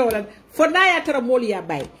diam ken sewala fona ya tara mol ya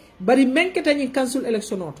bay bari menketa ni cancel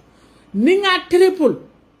election auto ni nga triple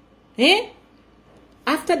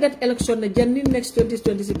after that election na janni next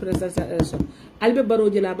 2026 presidential election albe baro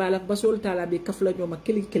jila bala basol tala be kafla ñoma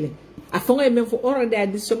kili afonga men fo already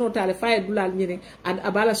additional tala fay dulal ñene ad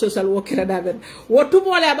abala social worker da ben wotu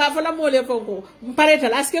mole aba fala mole fonko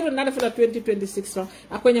paretal askero na dafa 2026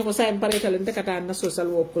 akonya ko say paretal ndekata na social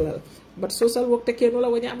worker but social work te keno la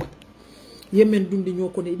wanya am yemen dundi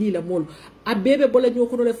ñoko ne di la mol abebe bola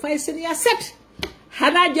ñoko no le fay sen ya set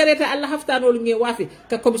hana jareta Allah haftanol nge wafi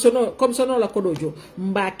ka komisono la kodojo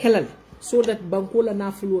mba kelal so that bankola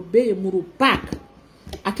na fulo be muru pak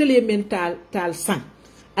atelier mental tal sang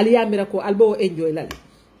aliya mira ko albo enjoy lal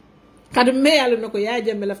kadum me yalla nako ya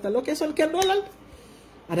jemme lafta location ken dolal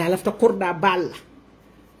ada lafta korda balla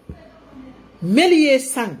meliye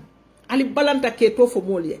sang ali balanta ke to fo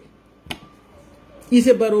molye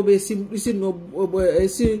ise barobe isi no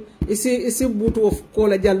isi butu of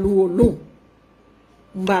kola jallu lu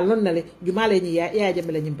mbalon nale jumale ni ya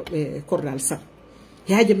jamela ni kordal sang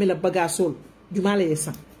ya jamela bagasol jumale ye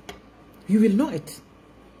sang you will know it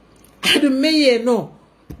adu meye no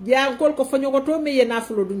ya kol ko fanyo ko to meye na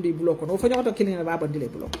fulo dundi bloko no fanyo to kilina baba ndile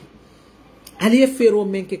bloko ali fero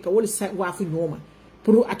menke ka wol wafu nyoma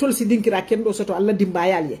pour atol si dinkira kendo soto alla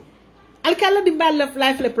dimbayal ye alka alla dimbal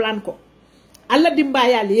life le plan ko alla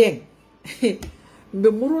dimbayal ye be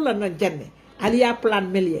murula na janne ali ya plan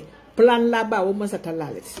melie plan la ba wo masa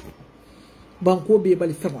talalet banko be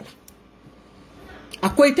bali femola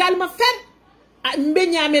akoy talma fen mbe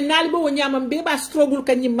nyame nalbo wo nyama mbe ba struggle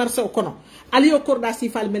kanyi marsa kono ali yo korda si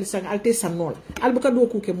fal mel sang alte sanola albuka do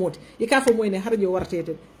ku ke moti ika fo moyne harjo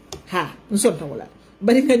wartete ha nsonta wala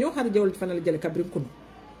bari nga ñoo xar jawol fanal jël kabrim kuno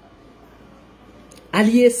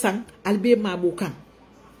aliye sang albe mabu kan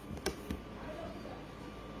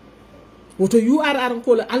woto yu ar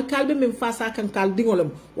ko la alkalbe même fasa kan kal dingolam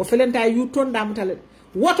wo felenta yu ton damutale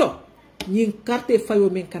woto ñin carte fayo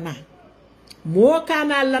men kana mo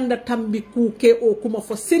kana landa tambi ku ke o kuma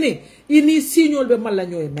fo sene ini signol be malla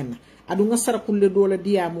ñoy menna adu nga sarakulle dola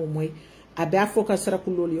diamo moy abe afoka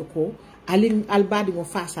sarakullol yoko alin albadi mo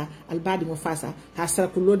fasa ha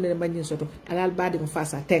sarakullol ne magnin soto albadi mo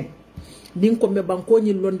fasa ten din ko be banko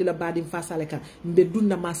nyi londi la badi fasa le kan be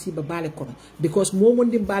dunna masiba bale kono because mo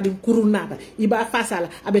mondi badi kurunada iba fasa la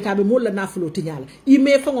abetabe mo la nafulo tinyala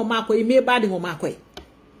ime fango mako ime badi ngo mako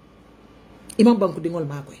imam banko dingol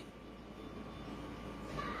mako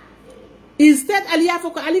instead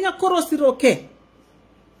aliyafo ko alinga korosiro ke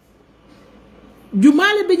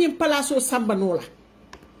jumale be nyim palaso samba nola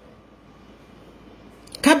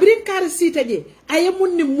kabrin kar sita je aye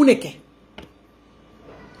munni muneke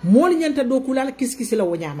mol nyanta do kulal kiskisi la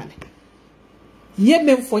wonyamale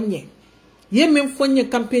yemem fonye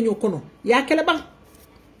campagne kono ya kele bang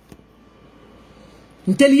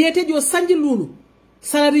ntel yete jo sanji lulu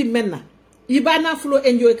salary menna ibana flo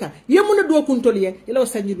enjoy ka yemuna do kuntoliye ila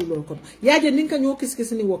sanji lulu kono yaje ninka nyo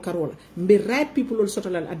kiskisi ni wo karola mbe right people all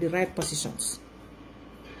sotolal at the right positions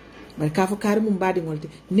bar kafo kari mum badi ngolti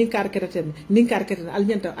ninkar ketaten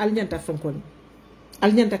alnyanta fonkol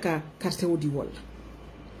alnyanta ka carte wodi wala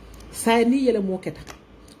sa ni yele mo keta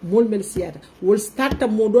mol mel siata wol starta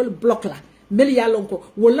modol block la mel yalon ko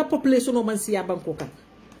wala population o man siya banko kan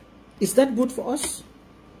is that good for us?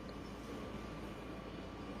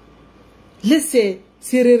 Let's say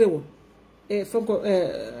serere won fonko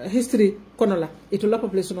history kono la ito la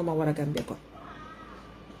population o man wara gambe ko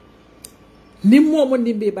nimmo mo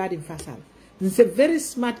nimbe badi fasal it's a very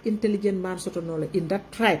smart intelligent man soto no in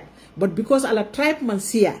that tribe but because ala tribe man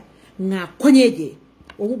siya nga konyeje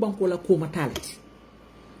o mu banko la ko matalati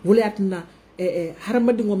wole atna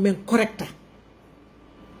haramadi ngo men correcta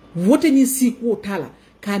wote ni si ko tala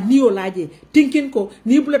ka niyo laje thinking ko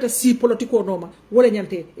ni bulata si politiko noma wole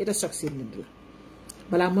nyante eta succeed ndila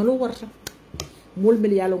bala malo warta mol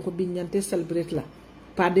mel yalon ko bi nyante celebrate la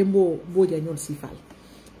pa dembo boja ñol sifal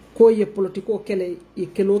ko ye politiko kele e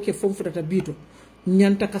kelo ke fomfutata bito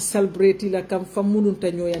nyanta ka celebrate la kam famunun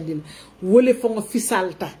ta ñoyandil wole fongo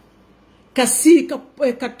fisalta kasi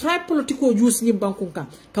ka tribe politiko jus ñi bankun kan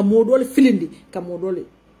ka modole filindi ka modole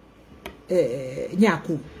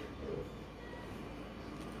ñaaku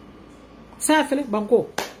sa fele banko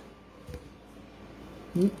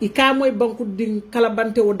ika moy banku din kala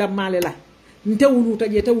bante o damale la nte wuluta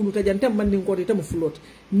je ta wuluta jante mandin ko te mo fulot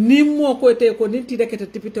ni mo ko te ko ni Tida-Keta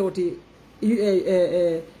tipite oti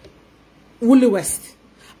wuli west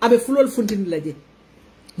abe fulol funtini la je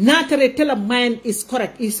natare tela mind is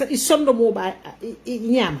correct is sondo mo ba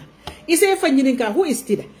nyama ise fa nyininka who is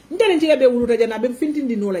Tida ndere nti be wuluta jana be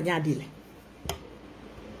fintindi no la nyaadile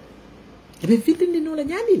be fintindi no la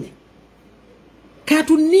nyaadile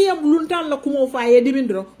katu niyam luntan la kumo fa ye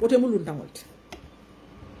dimindro wote mu luntan wolte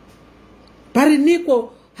bari ni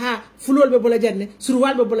ko ha fulol be bola janne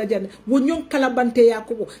surwal be bola janne wo nyon kala bante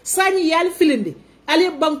yakubo sañi yal filindi ali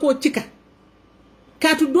banko cika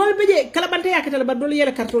katu dol beje kala bante yakata ba dol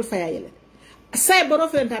yele kartol faya yele say baro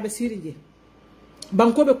felenta be sirinje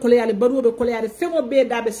banko be koleyale baro be koleyale fengo be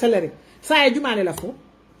dabe salary say jumale la fo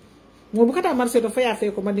mo bukata marché do faya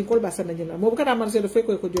fe ko mandi kol ba sanna mo bukata marché do fe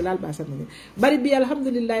ko jolal ba sanna bari bi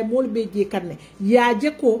alhamdulillah mol be je kanne ya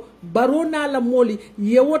je ko barona la moli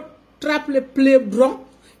yewot traple play drum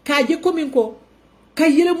ka je komin ko ka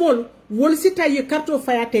yele mol wol sita ye karto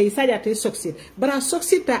faya tay saja tay succeed bara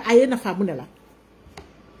succeed ta ayena famunela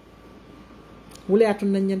wule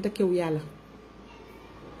atun nan nyanta kew yalla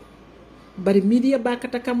bari media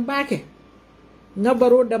bakata kam baake nga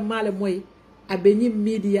baro da male moy abe ñi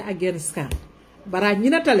media against kan bara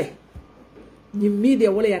ñina tale ñi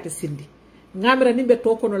media wala yata sindi ngamira nimbe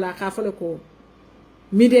to kono la ka fale ko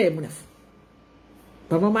media e mu def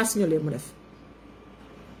ba mama signole mu def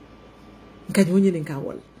ngañu ñi ni ka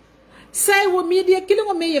wala say wo media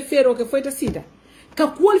kilingo meye fero ke foyta sida ka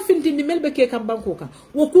kuwol finti ni melbe ke kam banko ka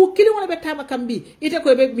wo ku kili wala be tama kambi ite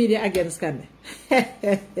ko be media against kan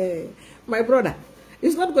my brother,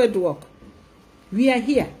 it's not going to work. We are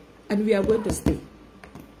here and we are going to stay.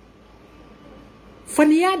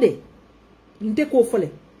 Faniyade nte ko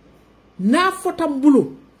fole na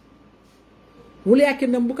fotambulu wule yake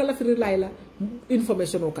nambuka la firi laila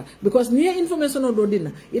information oka because niya information do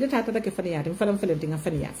dina ite tata ke faniyade mfalam falenti nga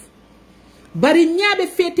faniyaf bari nyabe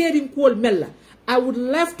feterin ko mella. I would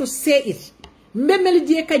love to say it. Memeli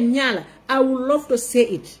je ka nyala, I would love to say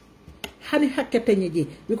it. Hani hakkete nyeje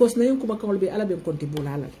because na yunkuma kangol be ala be konti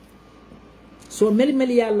bulala. So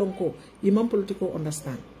meli ya lonko imam political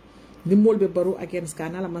understand. Ni molbe baro against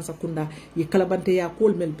kana la mansa kunda yi kalabante ya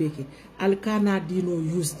kol mel beke al kana dino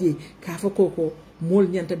use je ka fa koko mol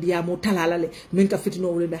nyanta diya mo talala le min ka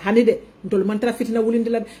fitino wulinde hani de ntol man tra fitina wulinde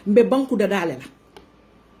la mbe banku da dale la.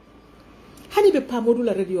 Hani be pamodu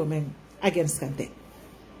la radio men against kante.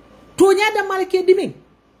 Tonya da malke diming.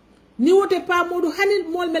 Ni wote pa modu hani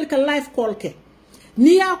mol melka live call ke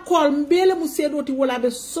ni ya call mbele mu sedoti wala be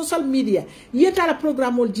social media yeta la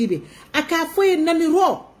programme ol jibe aka foye nani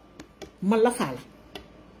ro malla fala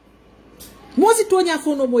mosi tonya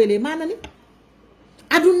fono moyle manani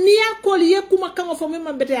adu ni ya call ye kuma kango fo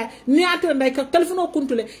memma beta ni ato nday ka telefono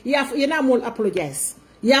kuntule ya yena mol apologize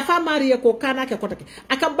ya fa mariye ko kana ke kotake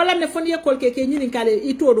aka balane fon ye call ke nyini kale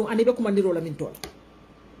itodo ani be kuma ndiro la min tol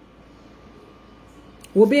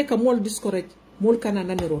wobe ka mol discourage mol kana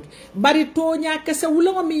nanirot bari tonya kese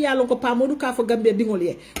wulango mi yalon ko pamodu ka fo gambe dingol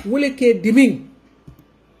ye wole ke diming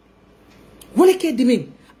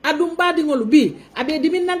adum ba dingol bi abe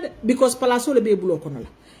dimin nan because palaso le be bulo kono la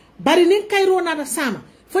bari nin kayro na da sama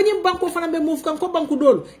fanyim banko fana be move kan ko banku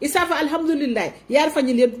dol isafa alhamdulillah yar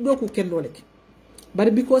fanyil ye do ko kendole ke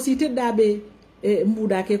bari because ite dabe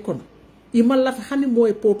mbuda ke kono imal la fa hani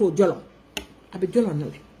moy poto jolom abe jolon na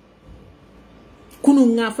le kunu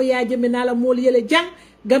nga fa ya jemme nala mol yele jang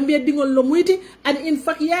gambe dingol lo muyti and in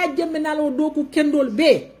fact ya jemme nala doku kendol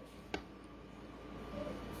be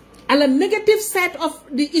ala negative side of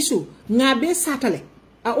the issue nga be satale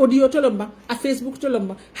a audio to lomba a Facebook to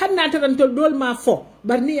lomba hanna tarantol dol ma fo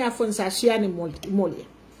barni ya fon sa shiani mol ye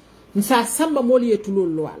nsa samba mol ye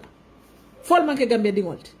tulol lo wala fol manke gambe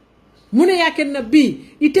dingol mune ya ken na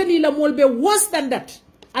bi iteni la mol be worse than that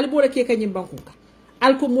al bole ke kanyim bankunka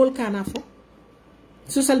al ko mol kana fo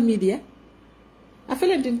social media a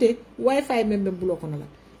felentinte wifi membe bulo kono la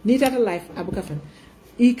ni tata life abuka fan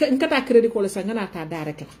nkata credit ko le sangana ta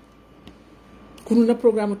direct la kunu na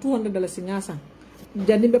programme $200 ngasa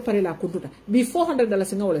janimbe pare la kuntuta bi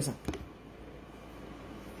 $400 ngawole sa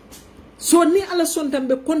so ni ala son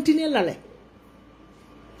tambe continuer la le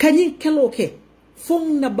kanyi keloke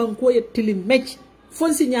fon na banko ye tilim mej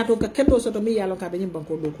fon si nyato ka kendo soto mi yalo ka be nyim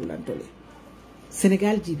banko do kulantole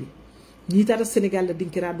Senegal jibi ni tata Senegal la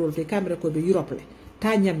dinkira dol fe camera ko be Europe le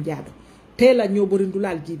ta nyam jaado tela nyoborin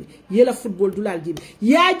dulal jibe yela football dulal jibe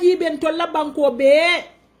ya jiben to la banko be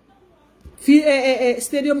fi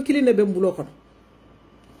stadium kiline be mbulo ko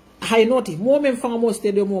hay noti mo men fanga mo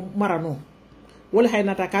stadium mo marano wala hay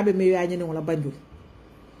nata kabe me ya nyene wala banjul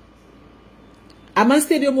aman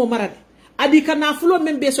stadium mo marade adi kana fulo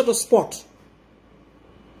men be soto sport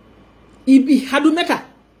ibi hadu meta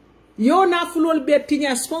yo na fulol be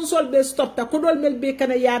tinya sponsor be stop ta ko dol mel be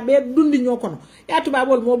kana ya be dundi ñokono ya tuba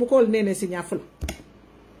bol mo bu ko nene si nya ful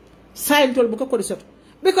sayntol bu ko soto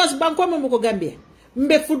because banko mo ko Gambia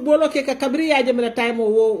mbe football okay ka kabri ya jamela time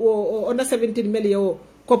wo under 17 million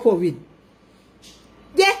kopo win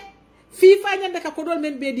je FIFA nyanda ka ko dol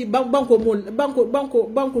men be di banko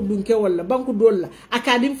dunke wala banko dol la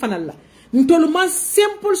akadim fanal la ntolu man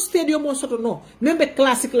simple stadium o soto no membe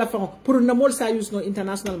classic la fon pour na mol sa use no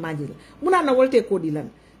international majil muna na wolte ko di lan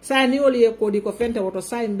sa ni oli ko di ko fente woto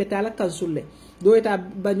sa imbe tala kansulle do eta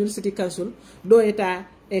Banjul City Council do eta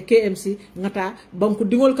KMC ngata banku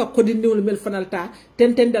dingol ka ko dindiwol mel fanalta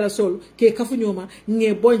ten dala sol ke kafu nyoma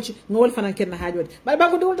nge bonch ngol fanan ken haajode bay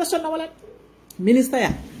banku dingol ta sonna wala ministre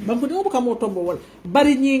ya banku dingol ka mo tombo wol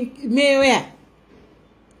bari ñi mewe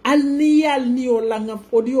al niyo la nga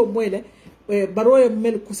audio moyle baroye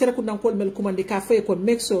mel ku sere ku dankol mel kumandi ka fay ko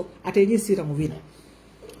mexo ate ñi sira mo wina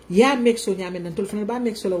ya mexo ñame nan tol fana ba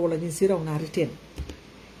mexo la wala ñi sira na reten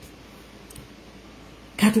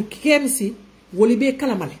katu KMC woli be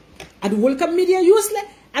kalamale adu wol kam media usle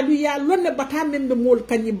adu ya lonne bata membe mol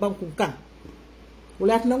kanyi banku kan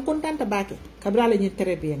wala tan kontanta bake kabra la ñi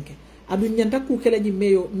très bien ke adu ñanta ku kala ñi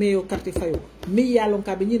meyo carte fayo mi yalon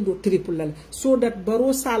ka be ñindo triple la so that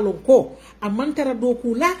baro salon ko a mantara do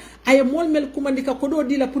ku la ay mol mel kumandika ko do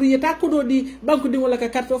di la pour yeta ko do di banku di wala ka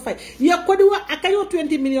carte fay ya ko di wa akayo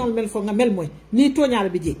 20 million mel fo nga mel moy ni to ñaar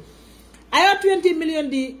bi je ayo 20 million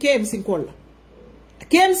di KMC ko la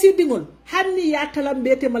KMC dingol hanni ya talam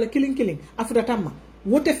bete mala kiling afuda tamma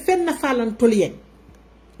wote fenna falan toliyen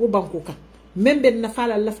wo banku ka membe na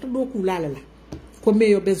fala lafta do ku la ko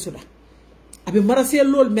meyo ben suda abi marase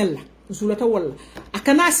lol mel la nsulata walla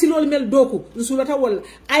akana silol mel doku nsulata walla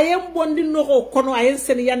ayem bondi noko kono ayen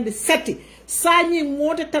sen yandi setti sañi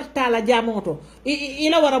mote tartala jamoto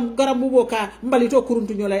ila waram garam bubo ka mbalito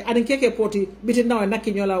kuruntu ñolay adan keke poti biti naw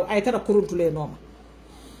nakki ñola ay tara kuruntu le noma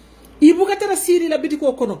ibuka tara siri la biti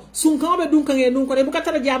ko kono sunkabe dunkange nun kono ibuka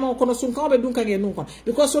tara jamo kono sunkabe dunkange nun kono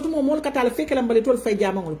because soto mo mol katala fekela mbalito fay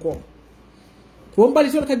jamangol ko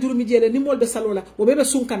wombali tol ka jurumi jele ni molbe salola wo bebe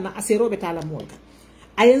sunkanna aserobe tala molka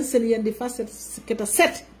ayen sen yandi faset keta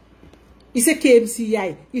set ise KMC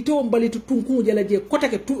yayi ito wombali to tunku jela je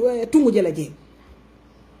kotake tungu jela je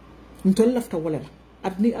ntol lafta wala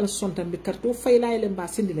adni al sontan bi karto fayla ele mba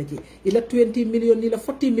sindi la je ila 20 million ni la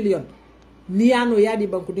 40 million ni ano yadi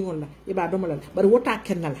banku dingol la iba domala bari wota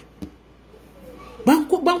kennala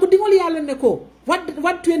banku dingol yalla ne ko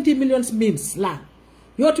what 20 millions means la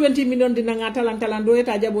yo 20 million dina ngatalan do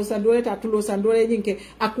eta jabo san do eta tulo san do nyinke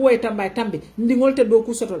akuwa etamba tambe ndingol te do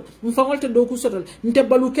ku sotol mfangol te do ku sotol nte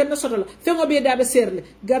balu ken sotol fengo be dabe serle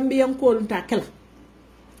gambian ko nta kala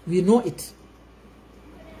we know it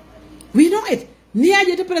ni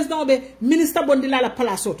aje te president be minister bondi la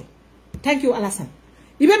place auto thank you Alassane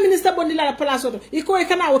ibe minister bondi la place auto iko e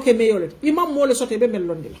kana woke meyole imam mole sote be mel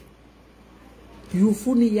londi la yu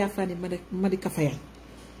funi ya fani madi kafayan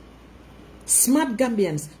smart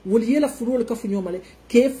Gambians wol yela furol ka fu ñomale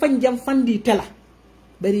ke fanjam fandi tela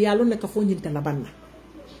bari yalo ne ka fo ñin tela banna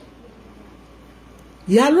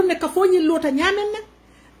yalo ne ka fo ñin lota ñamen na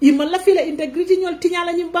ima la fi la integrity ñol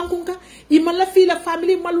tiñala ñim bankunka ima la fi la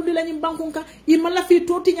family malundi la ñim bankunka ima la fi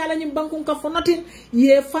to tiñala ñim bankunka fo notin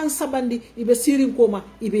ye fan sabandi ibe sirin koma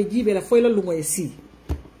ibe jibe la foyla lu ngoy si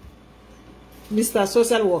Mr.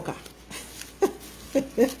 Social Worker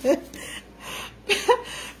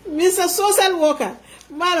Mr. Social Worker,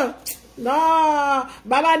 mano, no,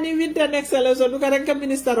 baba ni 𝒉𝒕𝒕𝒑𝒔 so duka rek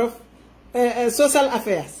Minister of Social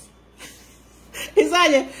Affairs.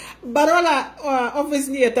 Isaje barola office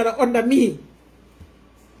ni etara onda mi.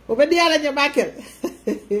 Obedi ala nyabakel.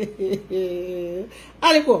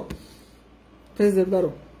 Aliko President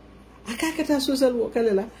Baro. Akakata social worker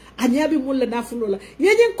la anyabi mulla nafulola.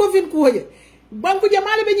 Yenyen kofin ko hoje. Banku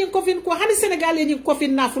jamale be ñing kofin ko hani Sénégal ye ñing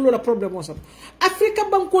kofin na fulo la problème o so Afrika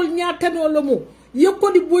bankol ñaatano lo mu yekko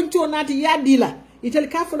di boncho naati yadi la itel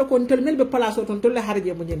ka fala ko tel melbe place o ton tol la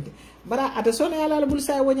harje mo ñende bara ata sona yala la bul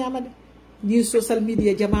say wo ñamade ñi social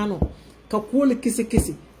media jamano ka kol kisi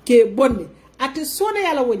ke bonde ata sona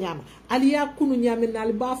yala wo ñama aliya kunu ñamen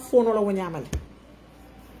nal ba fono la wo ñamale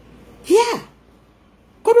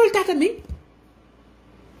kodol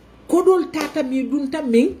tata mi dunta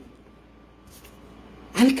min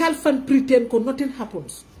alkal fan pretend ko nothing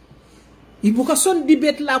happens ibuka son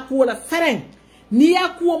debate la ko wala fereng ni ya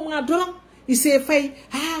ko ma don ise fay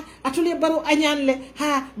atule baro añanle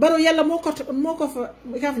baro yalla moko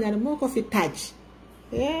fi taaj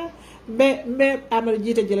be amal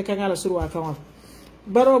jite jele ka ngala surwa kawal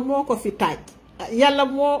baro moko fi taaj yalla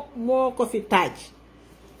moko fi taaj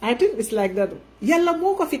I think it's like that yalla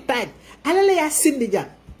moko fi taaj alale ya sindi ja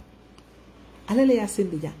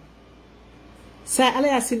sa ala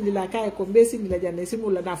ya sindi la kay ko be sindi la janne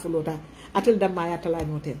simul la nafulota atel damma ya tala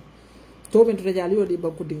noten to men to jali yodi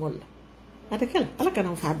banku dingol la ata kala ala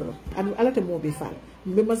kanam fadro ala te mo be fal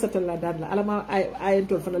be ma satalla dan la ala ma ay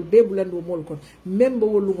entol fanal be bulando mol kon membe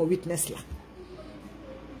wolungo witness la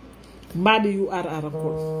mbadi URR ko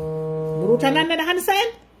muruta nan na han saen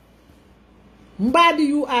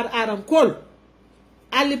mbadi URR ko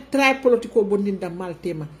alip try politiko bondinda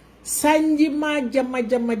maltema sanji ma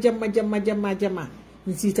jama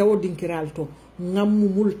nsita wo dinkiral to ngam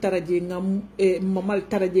mul taraje ngam mamal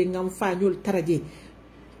taraje ngam fañol taraje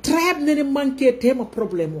trab nene manke tema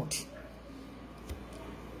problème woti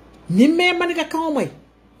nimme manika kawmoy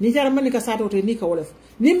ni jara manika sato te ni ka wolef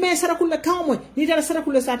nimme sarakul kawmoy ni jara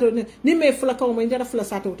sarakul sato nimme fula kawmoy ni jara fula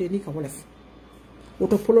sato te ni ka wolef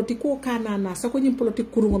woto politiko kanana sako nyim politique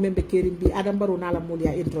kurungo membe kerim bi adam baro nala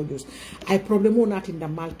molia introduce ay problème o nati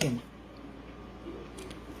ndam maltema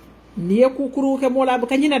niye ku kuru ke mola ba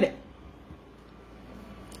kanyina de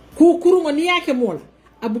ku kurungo ni yake mola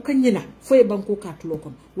abu kanyina foye banko katulo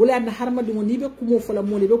kon wala na harma dum ni be kumo fola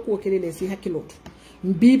mo be ko kelele si hakkiloto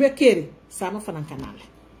bibe keri sama fanan kanale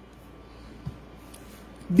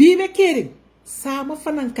bibe keri sama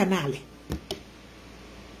fanan kanale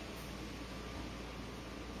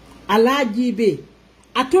alaji be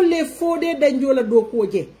atolle fode danjola do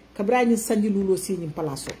koje kabrani sanji lulo sini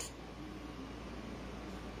palasot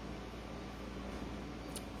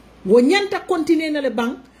wo nyanta continue na le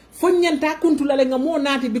bang fo nyanta kuntula le ngamo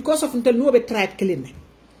nati because of ntel no be tried clean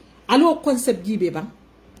alo concept jibe bang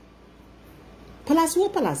palas wo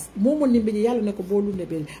palas momo nimbe yalla ne ko bolu ne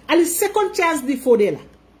be ali second chance di fode la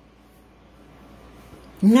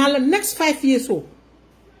ngala next 5 years so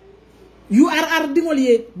URR dingol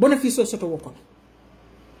ye benefice soto woko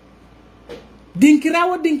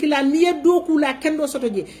dinkirawo dinkila niye doku la kendo soto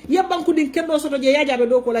je ya banku din kendo soto je ya jabe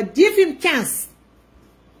doko la give him chance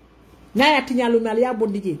naya tinyalu mal ya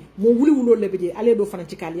bondije mo wuli wulo lebe je ale do fana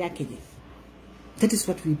ci kal yakeje. That is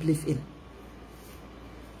what we believe in.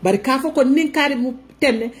 Bari kafo ko ninkari mu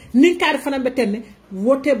tenne ninkari fana be tenne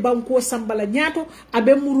wote banko sambala nyato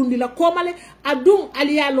abe murundi la komale adum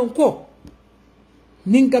aliyalon ko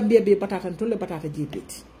ningambia be batata tolle batata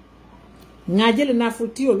jibeti ngajele na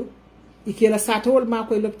fultiol ikela satol ma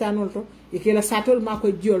koy lopitanol to ikela satol ma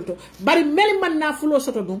koy jiol to bari mel man na fulo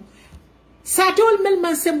soto dum satol mel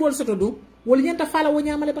man symbol soto dum wol nyanta fala wo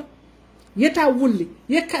nyamale ba yeta wulli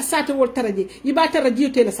yekka satol taraje iba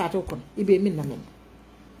taraje tele satol kon ibe minna non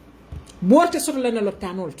bolte soto la na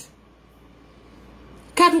lopitanol to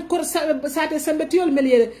kadu kor sate sambetiol mel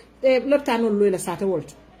ye lopitanol lo la satol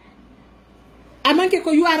to amanke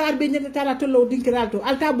ko URR be nyata tala to lo dinkiral to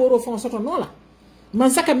alta boro fon soto nola man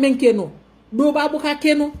saka menke no do babu ka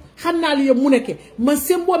keno xamna li muneke man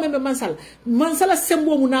sembo membe man sala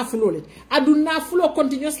sembo mu nafulo le adu nafulo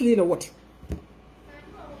continuously le wote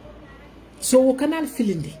so we cannot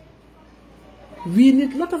filindi we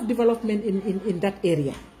need lot of development in that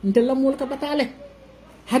area ndela mol ka batale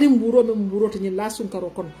hari mburo me mburo to nyilla sun karo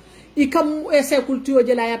kon ikam ese kultiyo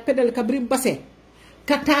jela ya pedal kabrim basse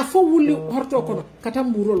kata fo wuli horto kono kata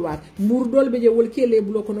mburol war mburdol be je wol kele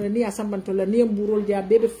bulo kono ni asambanto la ni mburol ja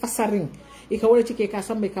bebe fasaring ika wala ci ke ka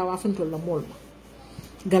sambe ka wafanto la mol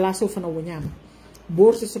galaso fana wonyama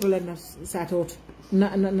borse soto la na satot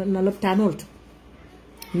na loptanol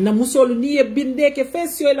na musol ni e binde ke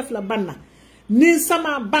fesio la fla banna ni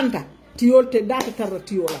sama banta tiol te data tar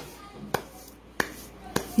tiola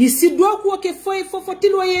yisi do ko ke foy fofo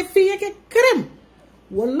tilo ye fiye ke krem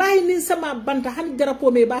wallahi nin sama banta han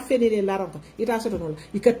garapo me ba fenene la ranka ita soto non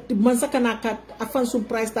ika man sakana ka afan sum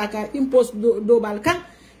price ta ka impose do bal kan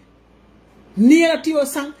ni la tiyo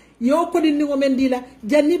sang yo ko din ngo men dila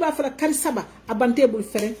janni ba fala kan saba abante bul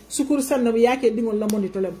fere sukur sanna yake dingol la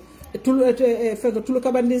monito lem tul fega tul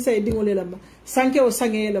kabandin say dingol lamba sanke o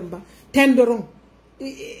sange lamba tendoron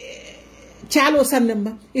chalo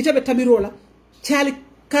sannamba itabe tabirola chali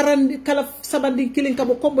karandi kala sabandi kilin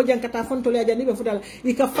kabo kombo jankata fonto le ajani be fudala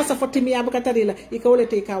ika fasa fotimi abaka tarila ika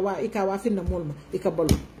wolete ika wa finna molma ika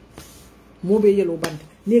bolu mobe yelo bande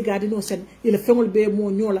ni gadi no sen ila fengol be mo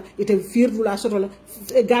nyola ite firdu la soto la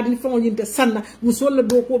gadi ni fengol yinte sanna musol la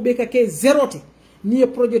do ko be ka ke zerote ni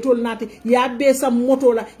projet tol nati ya be sa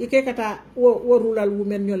moto la ike kata wo rulal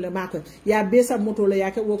women nyolle mako ya be sa moto la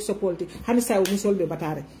ya ke work support hani sa musol be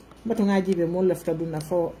batare mato ngaji be mo lefta dunna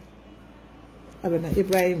fo abena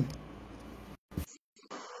Ibrahim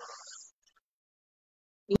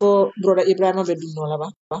bo broda Ibrahim be dunno la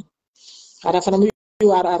ba ada fana mu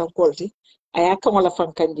URR kolti aya kan wala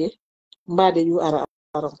fankanje mbade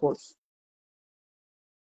URR kol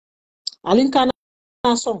alin kana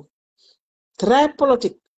song tribe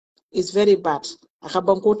politic is very bad aka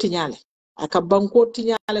banko tinyale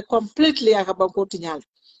completely aka banko tinyale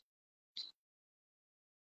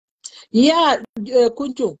ya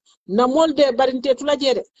kunchu na molde barinte tula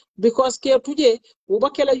jere because ke tuje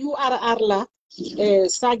ubakela URR la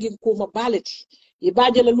sagin kuma baleti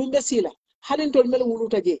ibaje la lumbe sila halin tol mel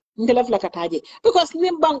wuluta je ngelaf la kataje because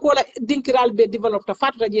nim banko la dinkiral be develop ta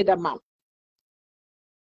fatra je da mal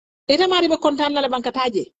eta mari be kontan la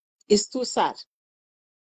bankataje is too sad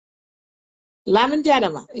lamin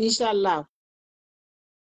jadama inshallah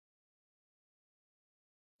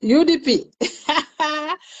UDP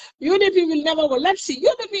UDP will never go. Let's see.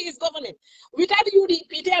 UDP is governing. Without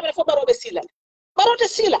UDP, they have for Barote Sila. Barote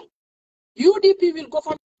Sila. UDP will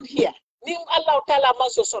govern here. Nim Allah Ta'ala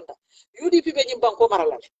Maso Sonda. UDP be banko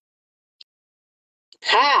maralale.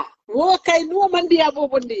 Ha! Wo kay no mandia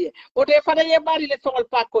bobondi. O de fada ye bari le tongol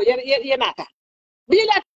pako ye nata.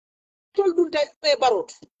 Bila tol dunta e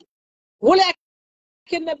Barot. Wala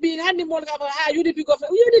kenna bi handi mol ga ha UDP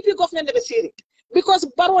government be siri. because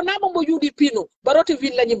baro na mo UDP no baro te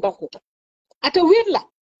win la nyi bankuta ata win la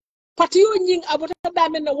patiyo nying abota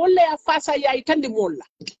dame na wala ya fasa ya itandi molla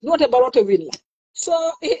note baro te win la so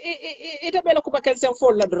ita bela kuba kensen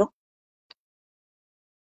fol la dro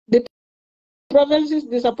the province is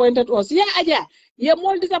disappointed us yeah aja ye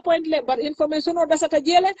mol disappointed but information o dasata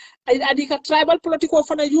jele adika tribal political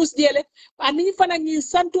fana use jele ani fana nyi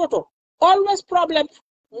santoto always problem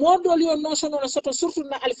modol yo notion on soto surtout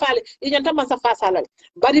na alfale inyanta man sa fasala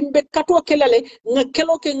bari mbe kato kelale nga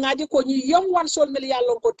kelo ke ngaji ko nyi yom wan sol mel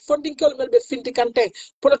yallo ko fonding kel mel be finti kante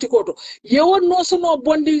politiko to yewo notion o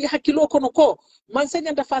bondi hakilo kono ko man sa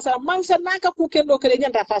nyanta fasala man sa naka ku kendo kele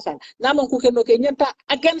nyanta fasala na man ku kendo ke nyanta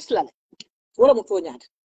against la wala mo to nyaade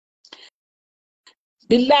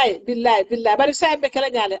billahi bari say be kala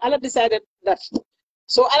nyaale ala decided that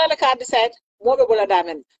so ala la ka decide mobe bola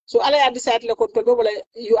damen so ala ya decide le ko to be bola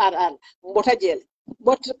URR mbota jeel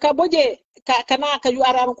bot ka boje kana ka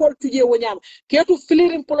URR ko tuje wonyam ketu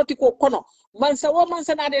filirin politiko kono man sa wo man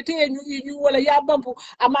sanade te ñu wala ya bampu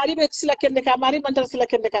amari be sila kende ka amari man tan sila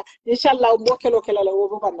kende ka inshallah mo kelo la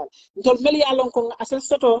wo bandal ndol mel ya lon ko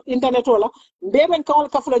asesto internet wala be ben kawol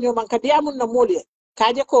kafula ñoman ka diamun na moliye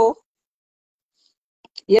kaje ko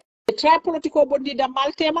ye tra politiko bondi da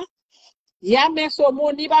maltema ya meso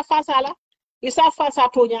mo ni ba fasala isa fasa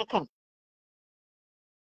to nya kan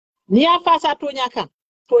ni ya fasa to nya kan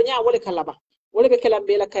to nya wala kalaba wala be kalam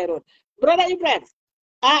be la kayron brother Ibrahim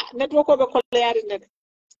network ko be ko yari ne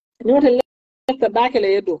ni wata letta bakele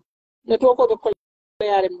yedo network ko be ko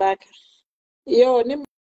yari mbake yo ni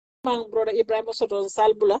man brother Ibrahim soto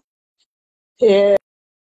salbula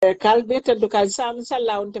kalbe teddu kal sam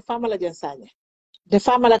sallahu on te famala jen sanya de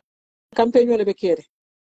famala campagne wala be kere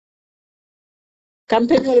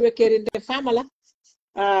de famala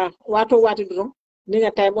wato wati drum ni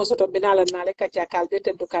nga tay mo soto binala nale ka jakal be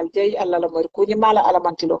teddu kal jey alla la moy ko ni mala ala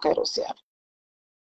mantilo kayro siar